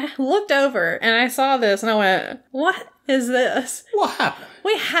and I looked over and I saw this and I went, what is this? What happened?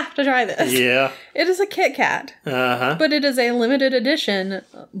 We have to try this. Yeah. It is a KitKat. But it is a limited edition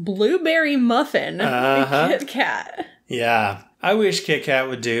blueberry muffin KitKat. Yeah. I wish KitKat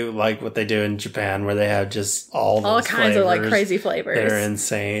would do like what they do in Japan, where they have just all kinds of like crazy flavors. They're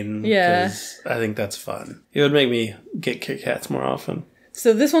insane. Yeah. I think that's fun. It would make me get KitKats more often.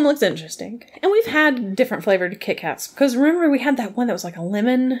 So this one looks interesting. And we've had different flavored KitKats. Because remember we had that one that was like a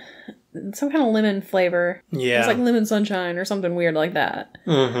lemon, some kind of lemon flavor. Yeah. It was like lemon sunshine or something weird like that.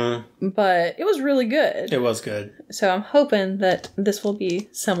 Mm-hmm. But it was really good. It was good. So I'm hoping that this will be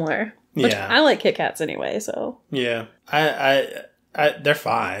similar. Which I like KitKats anyway, so. Yeah. They're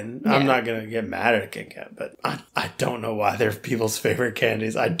fine. Yeah. I'm not going to get mad at a KitKat, but I don't know why they're people's favorite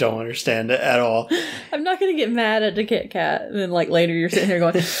candies. I don't understand it at all. I'm not going to get mad at a KitKat, and then like later you're sitting here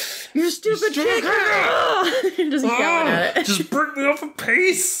going, you stupid KitKat! You're just yelling at it. Just break me off a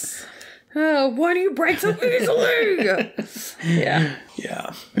piece! Why do you break so easily? Yeah.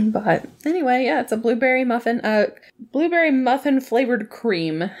 Yeah. But anyway, yeah, it's a blueberry muffin. Blueberry muffin flavored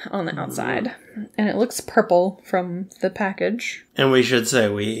cream on the outside. And it looks purple from the package. And we should say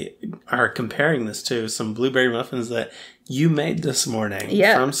we are comparing this to some blueberry muffins that you made this morning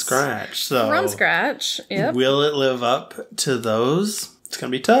from scratch. So from scratch, yep. Will it live up to those? It's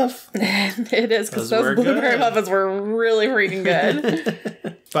going to be tough. It is, because those blueberry muffins were really freaking good.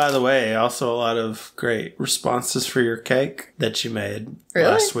 By the way, also a lot of great responses for your cake that you made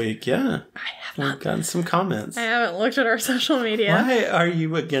last week. Yeah. We've gotten some comments. I haven't looked at our social media. Why are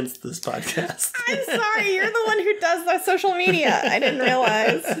you against this podcast? I'm sorry. You're the one who does the social media. I didn't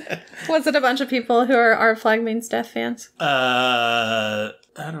realize. Was it a bunch of people who are our Flag Means Death fans? I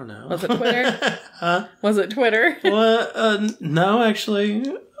don't know. Was it Twitter? Huh? Was it Twitter? Well, no, actually.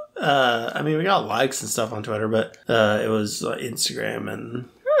 I mean, we got likes and stuff on Twitter, but it was Instagram and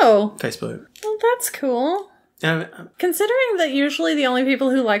Facebook. Well, that's cool. Considering that usually the only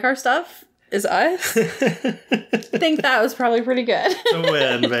people who like our stuff is us, I think that was probably pretty good. A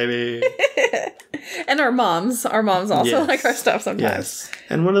win, baby. And our moms. Our moms also like our stuff sometimes. Yes.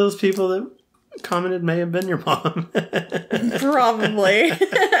 And one of those people that commented may have been your mom. Probably.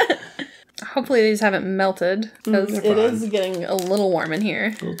 Hopefully these haven't melted, because it is getting a little warm in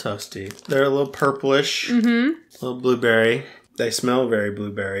here. A little toasty. They're a little purplish. Mm-hmm. A little blueberry. They smell very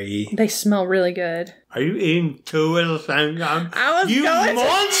blueberry-y. They smell really good. Are you eating 2 at the same time? I was you going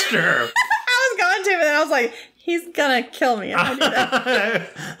monster! I was going to, but then I was like, He's gonna kill me if I do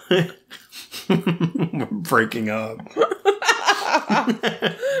that. We're breaking up.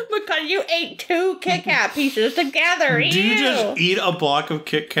 Because you ate 2 KitKat pieces together. Do you just eat a block of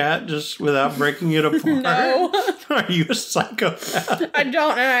KitKat just without breaking it apart? No. Are you a psychopath? I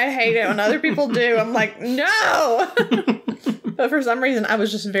don't, and I hate it when other people do. I'm like, no! But for some reason, I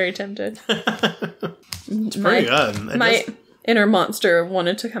was just very tempted. It's pretty good. My inner monster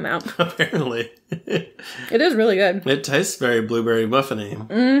wanted to come out. Apparently. It is really good. It tastes very blueberry muffin-y.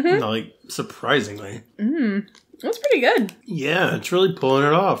 Mm-hmm. Like, surprisingly. It's pretty good. Yeah, it's really pulling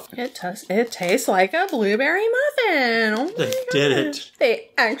it off. It tastes like a blueberry muffin. Oh They did it. They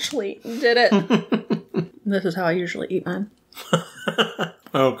actually did it. This is how I usually eat mine.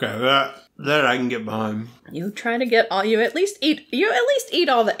 Okay, that I can get behind. You try to get all you at least eat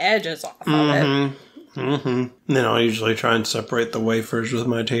all the edges off of it. And then I'll usually try and separate the wafers with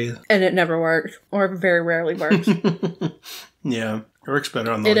my teeth. And it never works, or very rarely works. Yeah, it works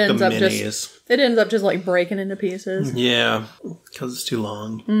better on the minis. It ends up just like breaking into pieces. Yeah, because it's too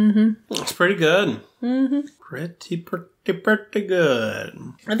long. It's pretty good. Pretty good.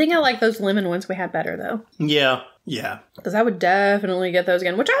 I think I like those lemon ones we had better though. Yeah. Because I would definitely get those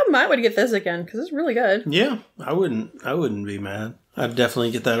again, which I might would get this again because it's really good. Yeah, I wouldn't be mad. I'd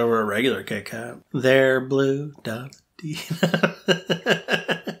definitely get that over a regular KitKat. They're blue.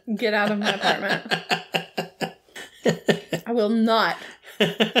 Get out of my apartment. I will not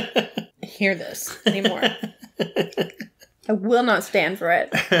hear this anymore. I will not stand for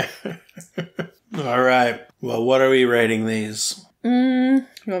it. All right. Well, what are we rating these? You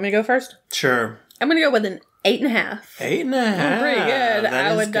want me to go first? Sure. I'm going to go with an 8.5. 8.5. Pretty good.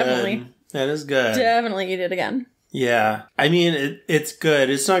 I would definitely. That is good. Definitely eat it again. Yeah. I mean, it's good.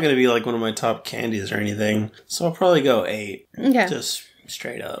 It's not going to be like one of my top candies or anything. So I'll probably go 8. Okay. Just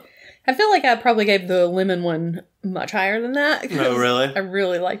straight up. I feel like I probably gave the lemon one much higher than that. Oh, really? I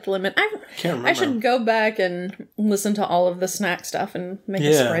really liked lemon. I can't remember. I should go back and listen to all of the snack stuff and make a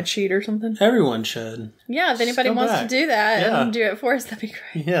spreadsheet or something. Everyone should. Yeah, if anybody wants to do that and do it for us, that'd be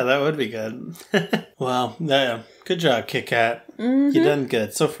great. Yeah, that would be good. Well, yeah. Good job, KitKat. You done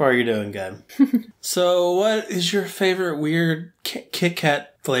good. So far, you're doing good. So, what is your favorite weird KitKat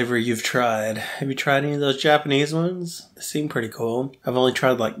flavor you've tried? Have you tried any of those Japanese ones? They seem pretty cool. I've only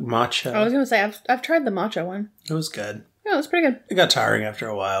tried like matcha. I was going to say, I've tried the matcha one. It was good. Yeah, it was pretty good. It got tiring after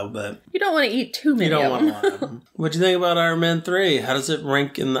a while, but... You don't want to eat too many of them. You don't want a lot of them. What'd you think about Iron Man 3? How does it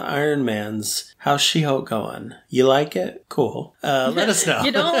rank in the Iron Mans? How's She-Hulk going? You like it? Cool. Let us know.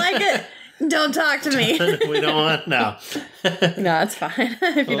 You don't like it? Don't talk to me. We don't want... No. No, it's fine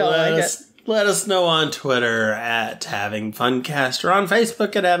if you don't like it. Let us know on Twitter at HavingFunCast or on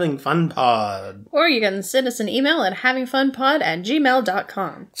Facebook at HavingFunPod. Or you can send us an email at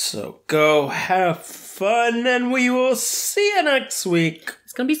havingfunpod@gmail.com. So go have fun and we will see you next week.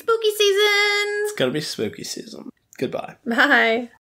 It's going to be spooky season. It's going to be spooky season. Goodbye. Bye.